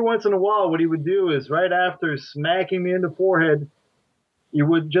 And every once in a while, what he would do is right after smacking me in the forehead, he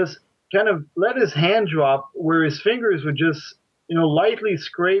would just kind of let his hand drop where his fingers would just, lightly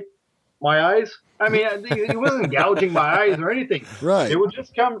scrape my eyes. I mean, he wasn't gouging my eyes or anything. Right. It would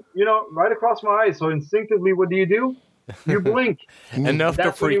just come, right across my eyes. So instinctively, what do? You blink. Enough to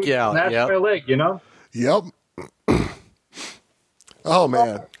That's when freak you out. That's Yep. my leg, Yep. Oh,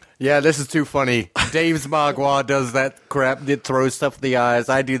 man. Yeah, this is too funny. Dave's Magua does that crap, it throws stuff in the eyes.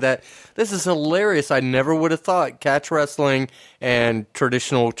 I do that. This is hilarious. I never would have thought catch wrestling and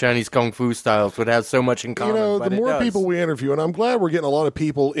traditional Chinese Kung Fu styles would have so much in common. You know, the more people we interview, and I'm glad we're getting a lot of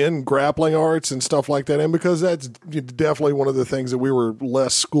people in grappling arts and stuff like that in, because that's definitely one of the things that we were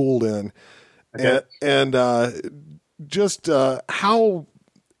less schooled in. Okay. And just how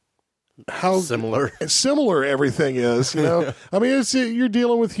similar everything is, you know. I mean, you're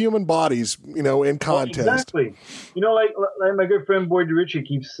dealing with human bodies, you know, in contest. Exactly. You know, like my good friend Boyd Ritchie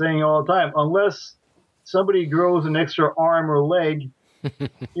keeps saying all the time, unless somebody grows an extra arm or leg,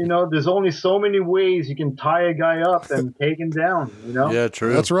 you know, there's only so many ways you can tie a guy up and take him down, you know? Yeah,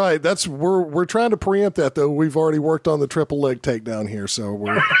 true. That's right. We're trying to preempt that, though. We've already worked on the triple leg takedown here, so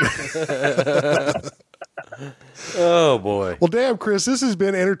we're Oh, boy. Well, damn, Chris, this has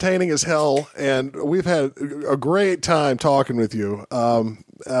been entertaining as hell, and we've had a great time talking with you.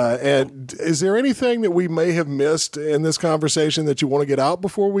 And is there anything that we may have missed in this conversation that you want to get out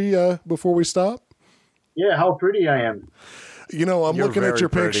before we stop? Yeah, how pretty I am. You know, I'm looking at your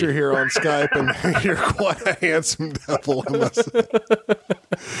picture here on Skype, and you're quite a handsome devil, I must say.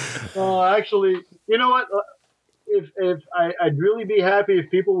 Actually, you know what? I'd really be happy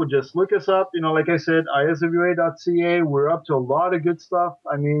if people would just look us up. You know, like I said, iswa.ca. We're up to a lot of good stuff.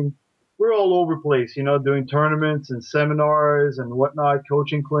 I mean, we're all over the place, you know, doing tournaments and seminars and whatnot,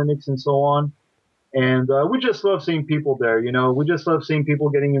 coaching clinics and so on. And we just love seeing people there, you know. We just love seeing people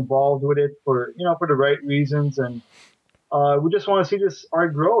getting involved with it for the right reasons. And we just want to see this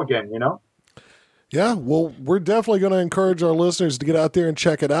art grow again, you know. Yeah, well, we're definitely going to encourage our listeners to get out there and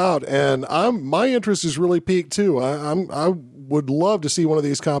check it out. And my interest is really piqued too. I would love to see one of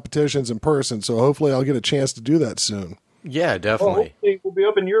these competitions in person. So hopefully, I'll get a chance to do that soon. Yeah, definitely. Well, we'll be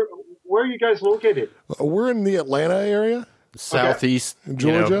up in where are you guys located? We're in the Atlanta area, southeast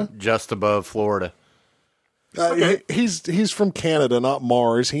Georgia, just above Florida. Okay. He's from Canada, not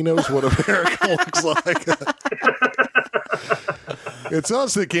Mars. He knows what America looks like. It's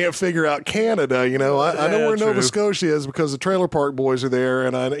us that can't figure out Canada, you know. I know where Nova Scotia is because the Trailer Park Boys are there,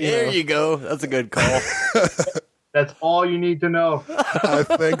 and you go. That's a good call. That's all you need to know. I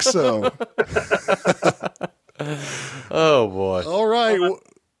think so. Oh boy! All right,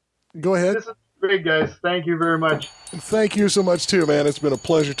 go ahead. This is great, guys. Thank you very much. Thank you so much too, man. It's been a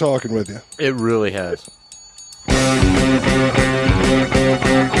pleasure talking with you. It really has.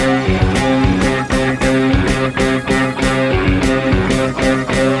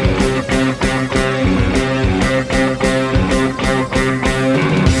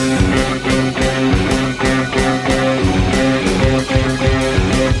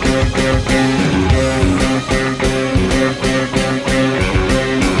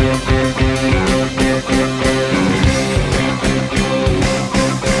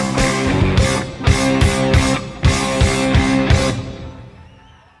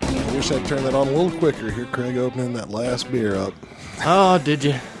 I'd turn that on a little quicker. Here, Craig, opening that last beer up. Oh, did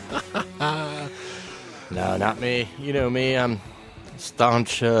you? No, not me. You know me. I'm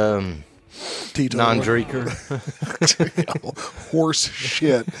staunch non-drinker. Horse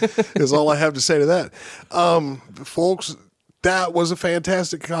shit is all I have to say to that. Folks, that was a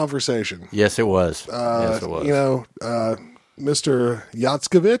fantastic conversation. Yes, it was. Yes, it was. You know, Mr.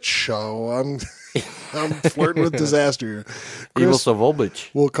 Yatskovich, I'm flirting with disaster here. Evil Savovich.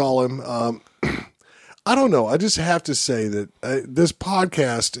 We'll call him. I don't know. I just have to say that this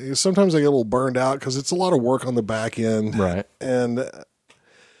podcast, sometimes I get a little burned out because it's a lot of work on the back end. Right. And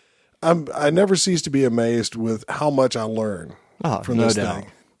I never cease to be amazed with how much I learn from this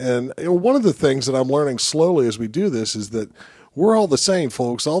thing. And one of the things that I'm learning slowly as we do this is that we're all the same,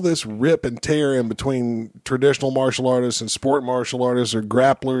 folks. All this rip and tear in between traditional martial artists and sport martial artists or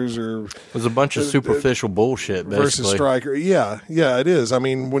grapplers or... It was a bunch of superficial bullshit, basically. Versus striker. Yeah, it is. I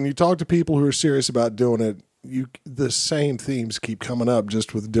mean, when you talk to people who are serious about doing it, the same themes keep coming up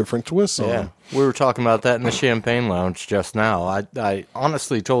just with different twists on them. We were talking about that in the Champagne Lounge just now. I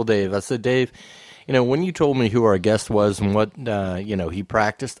honestly told Dave, I said, Dave, you know, when you told me who our guest was and what, he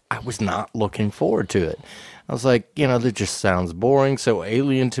practiced, I was not looking forward to it. I was like, that just sounds boring, so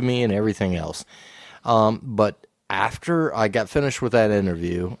alien to me and everything else. But after I got finished with that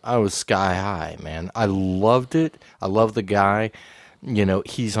interview, I was sky high, man. I loved it. I love the guy.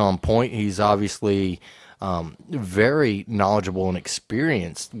 He's on point. He's obviously very knowledgeable and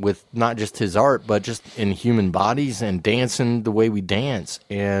experienced with not just his art, but just in human bodies and dancing the way we dance.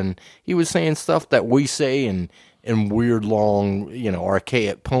 And he was saying stuff that we say in weird, long,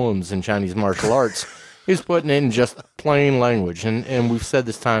 archaic poems in Chinese martial arts. He's putting in just plain language. And we've said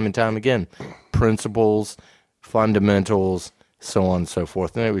this time and time again. Principles, fundamentals, so on and so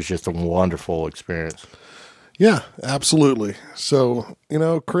forth. And it was just a wonderful experience. Yeah, absolutely. So,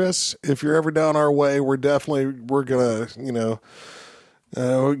 Chris, if you're ever down our way, we're going to,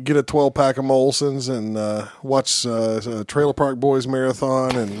 get a 12-pack of Molson's and watch a Trailer Park Boys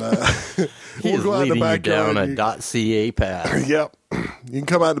marathon, and He is go out in the leading you backyard. down a .ca path. Yep. You can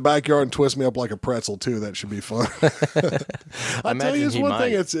come out in the backyard and twist me up like a pretzel, too. That should be fun. I'll tell you, it's one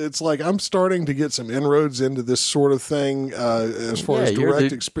thing. It's like I'm starting to get some inroads into this sort of thing as far as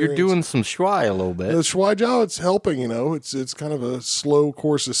direct experience. You're doing some schwai a little bit. The Schweijiao, it's helping. It's kind of a slow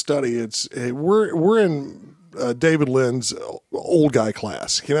course of study. We're in David Lynn's old guy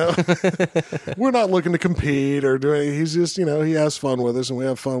class. We're not looking to compete or do anything. He's just he has fun with us and we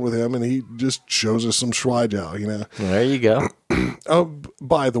have fun with him, and he just shows us some Schweijiao. There you go. Oh,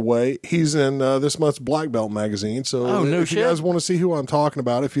 by the way, he's in this month's Black Belt magazine. So if you guys want to see who I'm talking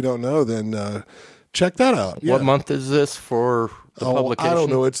about, if you don't know, then check that out. What month is this for the publication? I don't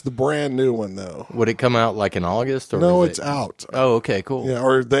know. It's the brand new one, though. Would it come out like in August? Or no, it's out. Oh, okay, cool. Yeah,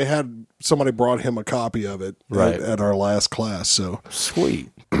 or somebody brought him a copy of it at our last class. So sweet.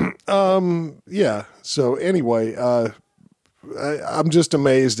 Yeah. So anyway, I'm just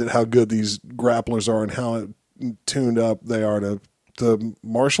amazed at how good these grapplers are and how tuned up they are to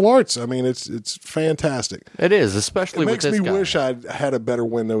martial arts. I mean, it's fantastic. It is, especially with this guy. It makes me wish I'd had a better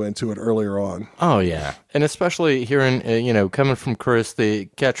window into it earlier on. Oh, yeah. And especially hearing, coming from Chris, the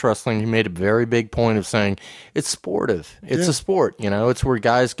catch wrestling, he made a very big point of saying it's sportive. It's a sport, It's where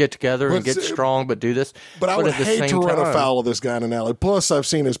guys get together and get strong, but do this. But I would hate to run afoul of this guy in an alley. Plus, I've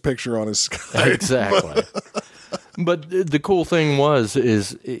seen his picture on his Skype. Exactly. But the cool thing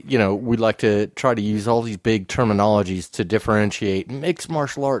is we like to try to use all these big terminologies to differentiate mixed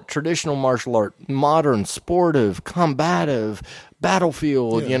martial art, traditional martial art, modern, sportive, combative,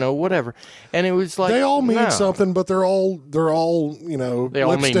 battlefield, whatever. And it was like they all mean something, but they're all they all mean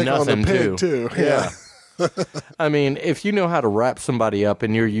lipstick nothing on the pig too. Yeah. I mean, if you know how to wrap somebody up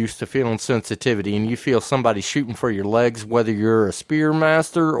and you're used to feeling sensitivity and you feel somebody shooting for your legs, whether you're a spear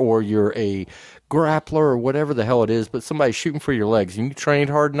master or you're a grappler or whatever the hell it is, but somebody's shooting for your legs and you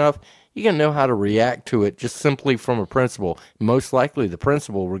trained hard enough, you're going to know how to react to it just simply from a principle. Most likely the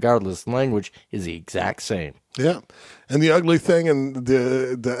principle, regardless of language, is the exact same. Yeah. And the ugly thing and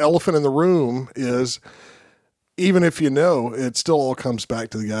the elephant in the room is, even if it still all comes back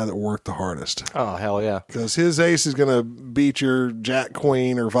to the guy that worked the hardest. Oh, hell yeah. Because his ace is going to beat your jack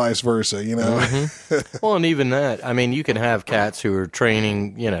queen or vice versa, Mm-hmm. Well, and even that, I mean, you can have cats who are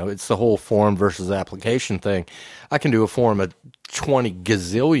training, it's the whole form versus application thing. I can do a form 20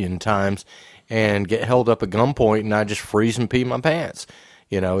 gazillion times and get held up at gunpoint and I just freeze and pee my pants.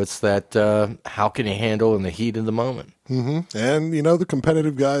 It's that how can you handle in the heat of the moment? Mm-hmm. And, the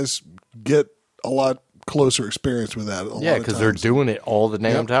competitive guys get a lot closer experience with that. Yeah, because they're doing it all the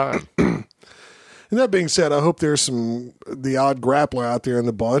damn time. And that being said, I hope there's the odd grappler out there in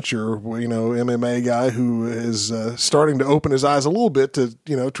the bunch, or MMA guy who is starting to open his eyes a little bit to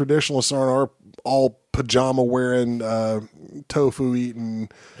traditionalists aren't all pajama wearing, tofu eating.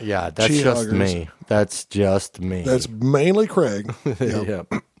 Yeah, that's just me. That's just me. That's mainly Craig.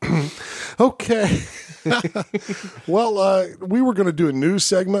 Yep. Okay. Well, we were going to do a news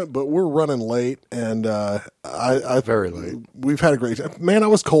segment, but we're running late, and very late. We've had a great time. Man, I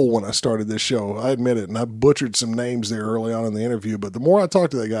was cold when I started this show. I admit it, and I butchered some names there early on in the interview. But the more I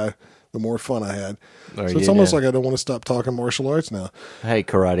talked to that guy, the more fun I had. So it's almost like I don't want to stop talking martial arts now. Hey,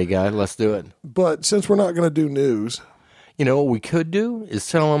 karate guy, let's do it. But since we're not going to do news. What we could do is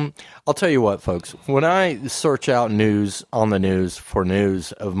tell them, I'll tell you what, folks, when I search out news on the news for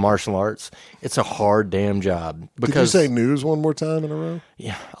news of martial arts, it's a hard damn job. Because, did you say news one more time in a row?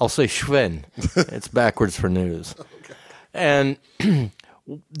 Yeah, I'll say Schwen. It's backwards for news. Okay. And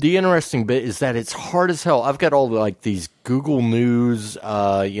the interesting bit is that it's hard as hell. I've got all these Google News,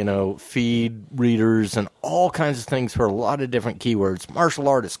 feed readers and all kinds of things for a lot of different keywords, martial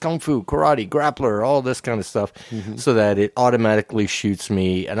artist, kung fu, karate, grappler, all this kind of stuff, so that it automatically shoots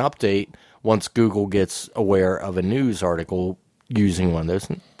me an update once Google gets aware of a news article using one of those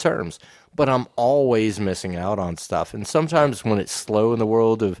terms. But I'm always missing out on stuff. And sometimes when it's slow in the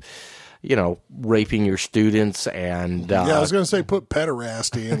world of raping your students and... I was going to say put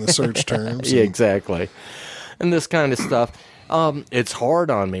pederasty in the search terms. Yeah, exactly. And this kind of stuff. It's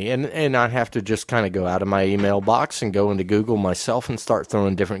hard on me. And I have to just kind of go out of my email box and go into Google myself and start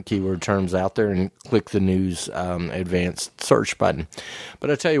throwing different keyword terms out there and click the news advanced search button.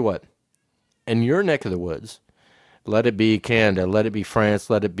 But I tell you what, in your neck of the woods, let it be Canada, let it be France,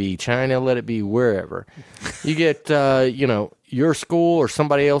 let it be China, let it be wherever. You get, your school or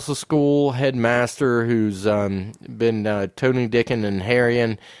somebody else's school headmaster who's been toting, dicking, and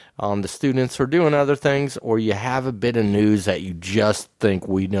harrying on the students or doing other things, or you have a bit of news that you just think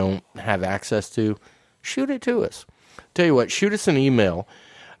we don't have access to, shoot it to us. Tell you what, shoot us an email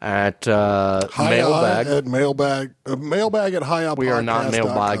at mailbag. Mailbag at highupodcast.com. We are not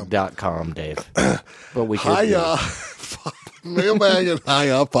mailbag.com, Dave. But we could mailbag at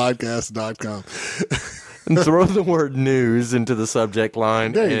highupodcast.com. And throw the word news into the subject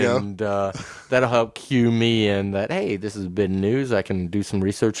line. There you go. That'll help cue me in that, hey, this has been news I can do some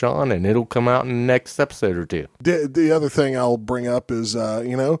research on, and it'll come out in the next episode or two. The other thing I'll bring up is,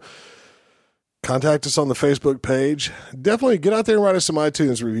 contact us on the Facebook page. Definitely get out there and write us some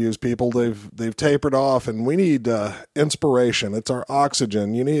iTunes reviews, people. They've tapered off, and we need inspiration. It's our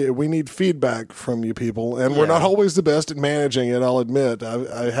oxygen. We need feedback from you people, and we're not always the best at managing it. I'll admit.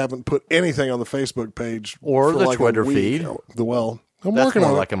 I haven't put anything on the Facebook page or for the like Twitter a week. feed. I'm That's working more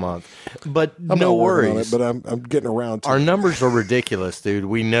on like it. a month. But I'm no not working worries. on it, but I'm getting around to Our it. numbers are ridiculous, dude.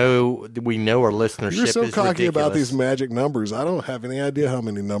 We know our listenership You're so is cocky ridiculous. about these magic numbers. I don't have any idea how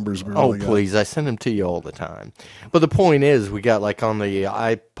many numbers we Oh, really please. I send them to you all the time. But the point is, we got like on the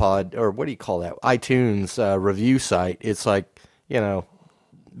iPod, or what do you call that? iTunes review site. It's like,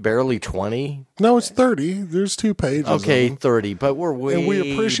 barely 20. No, it's 30. There's 2 pages. Okay, of them. 30. But we're way And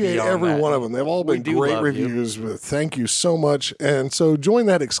we appreciate beyond every that. one of them. They've all We been do great love you. reviews. Thank you so much. And so join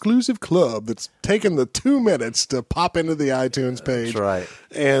that exclusive club that's taken the 2 minutes to pop into the iTunes page. That's right.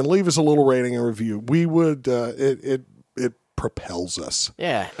 And leave us a little rating and review. We would, it propels us.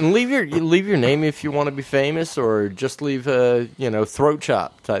 Yeah, and leave your name if you want to be famous, or just leave a throat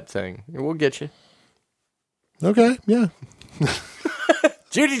chop type thing. We'll get you. Okay, yeah.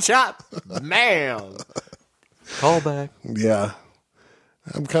 Judy Chop, man. Call back. Yeah.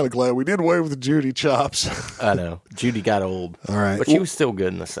 I'm kind of glad we did away with the Judy chops. I know. Judy got old. All right. But she was still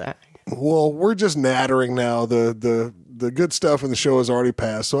good in the sack. Well, we're just nattering now. The good stuff in the show has already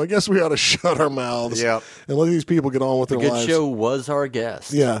passed, so I guess we ought to shut our mouths and let these people get on with their Good lives. show was our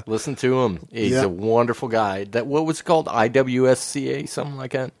guest. Yeah. Listen to him. He's a wonderful guy. What was it called? IWSCA, something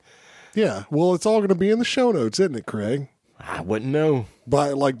like that? Yeah. Well, it's all going to be in the show notes, isn't it, Craig? I wouldn't know. By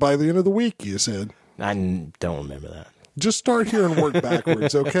the end of the week, you said. I don't remember that. Just start here and work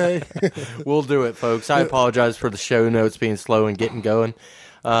backwards, okay? We'll do it, folks. I apologize for the show notes being slow and getting going.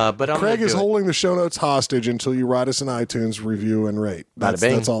 But Craig is holding the show notes hostage until you write us an iTunes review and rate.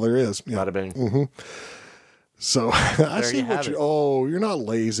 That's all there is. Yeah. Bada bing. Mm-hmm. So I see you what have you. it. Oh, you're not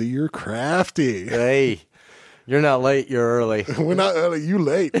lazy. You're crafty. Hey, you're not late. You're early. We're not early. You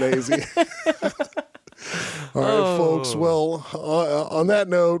late, lazy. All right, folks. Well, on that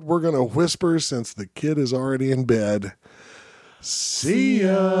note, we're going to whisper since the kid is already in bed. See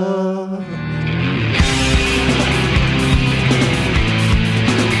ya.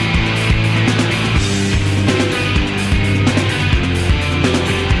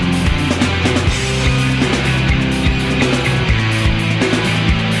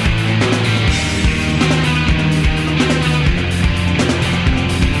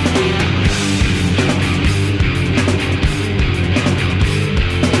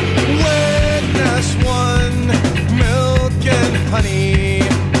 Witness one, milk and honey.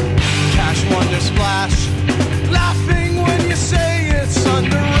 Cash one to splash. Laughing when you say it's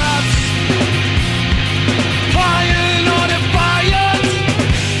under wraps. Flying on a fire.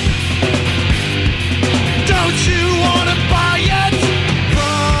 Don't you wanna buy it?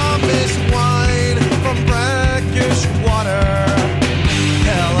 Promised wine from brackish water.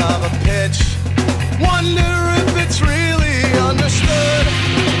 Hell of a pitch. Wonder if it's really understood.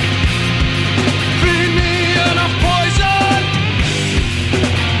 Feed me enough poison.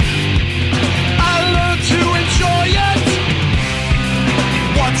 I learned to enjoy it.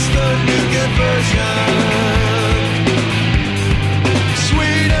 What's the nougat version?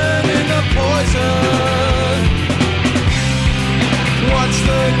 Sweetening the poison. What's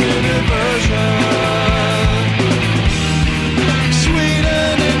the nougat version?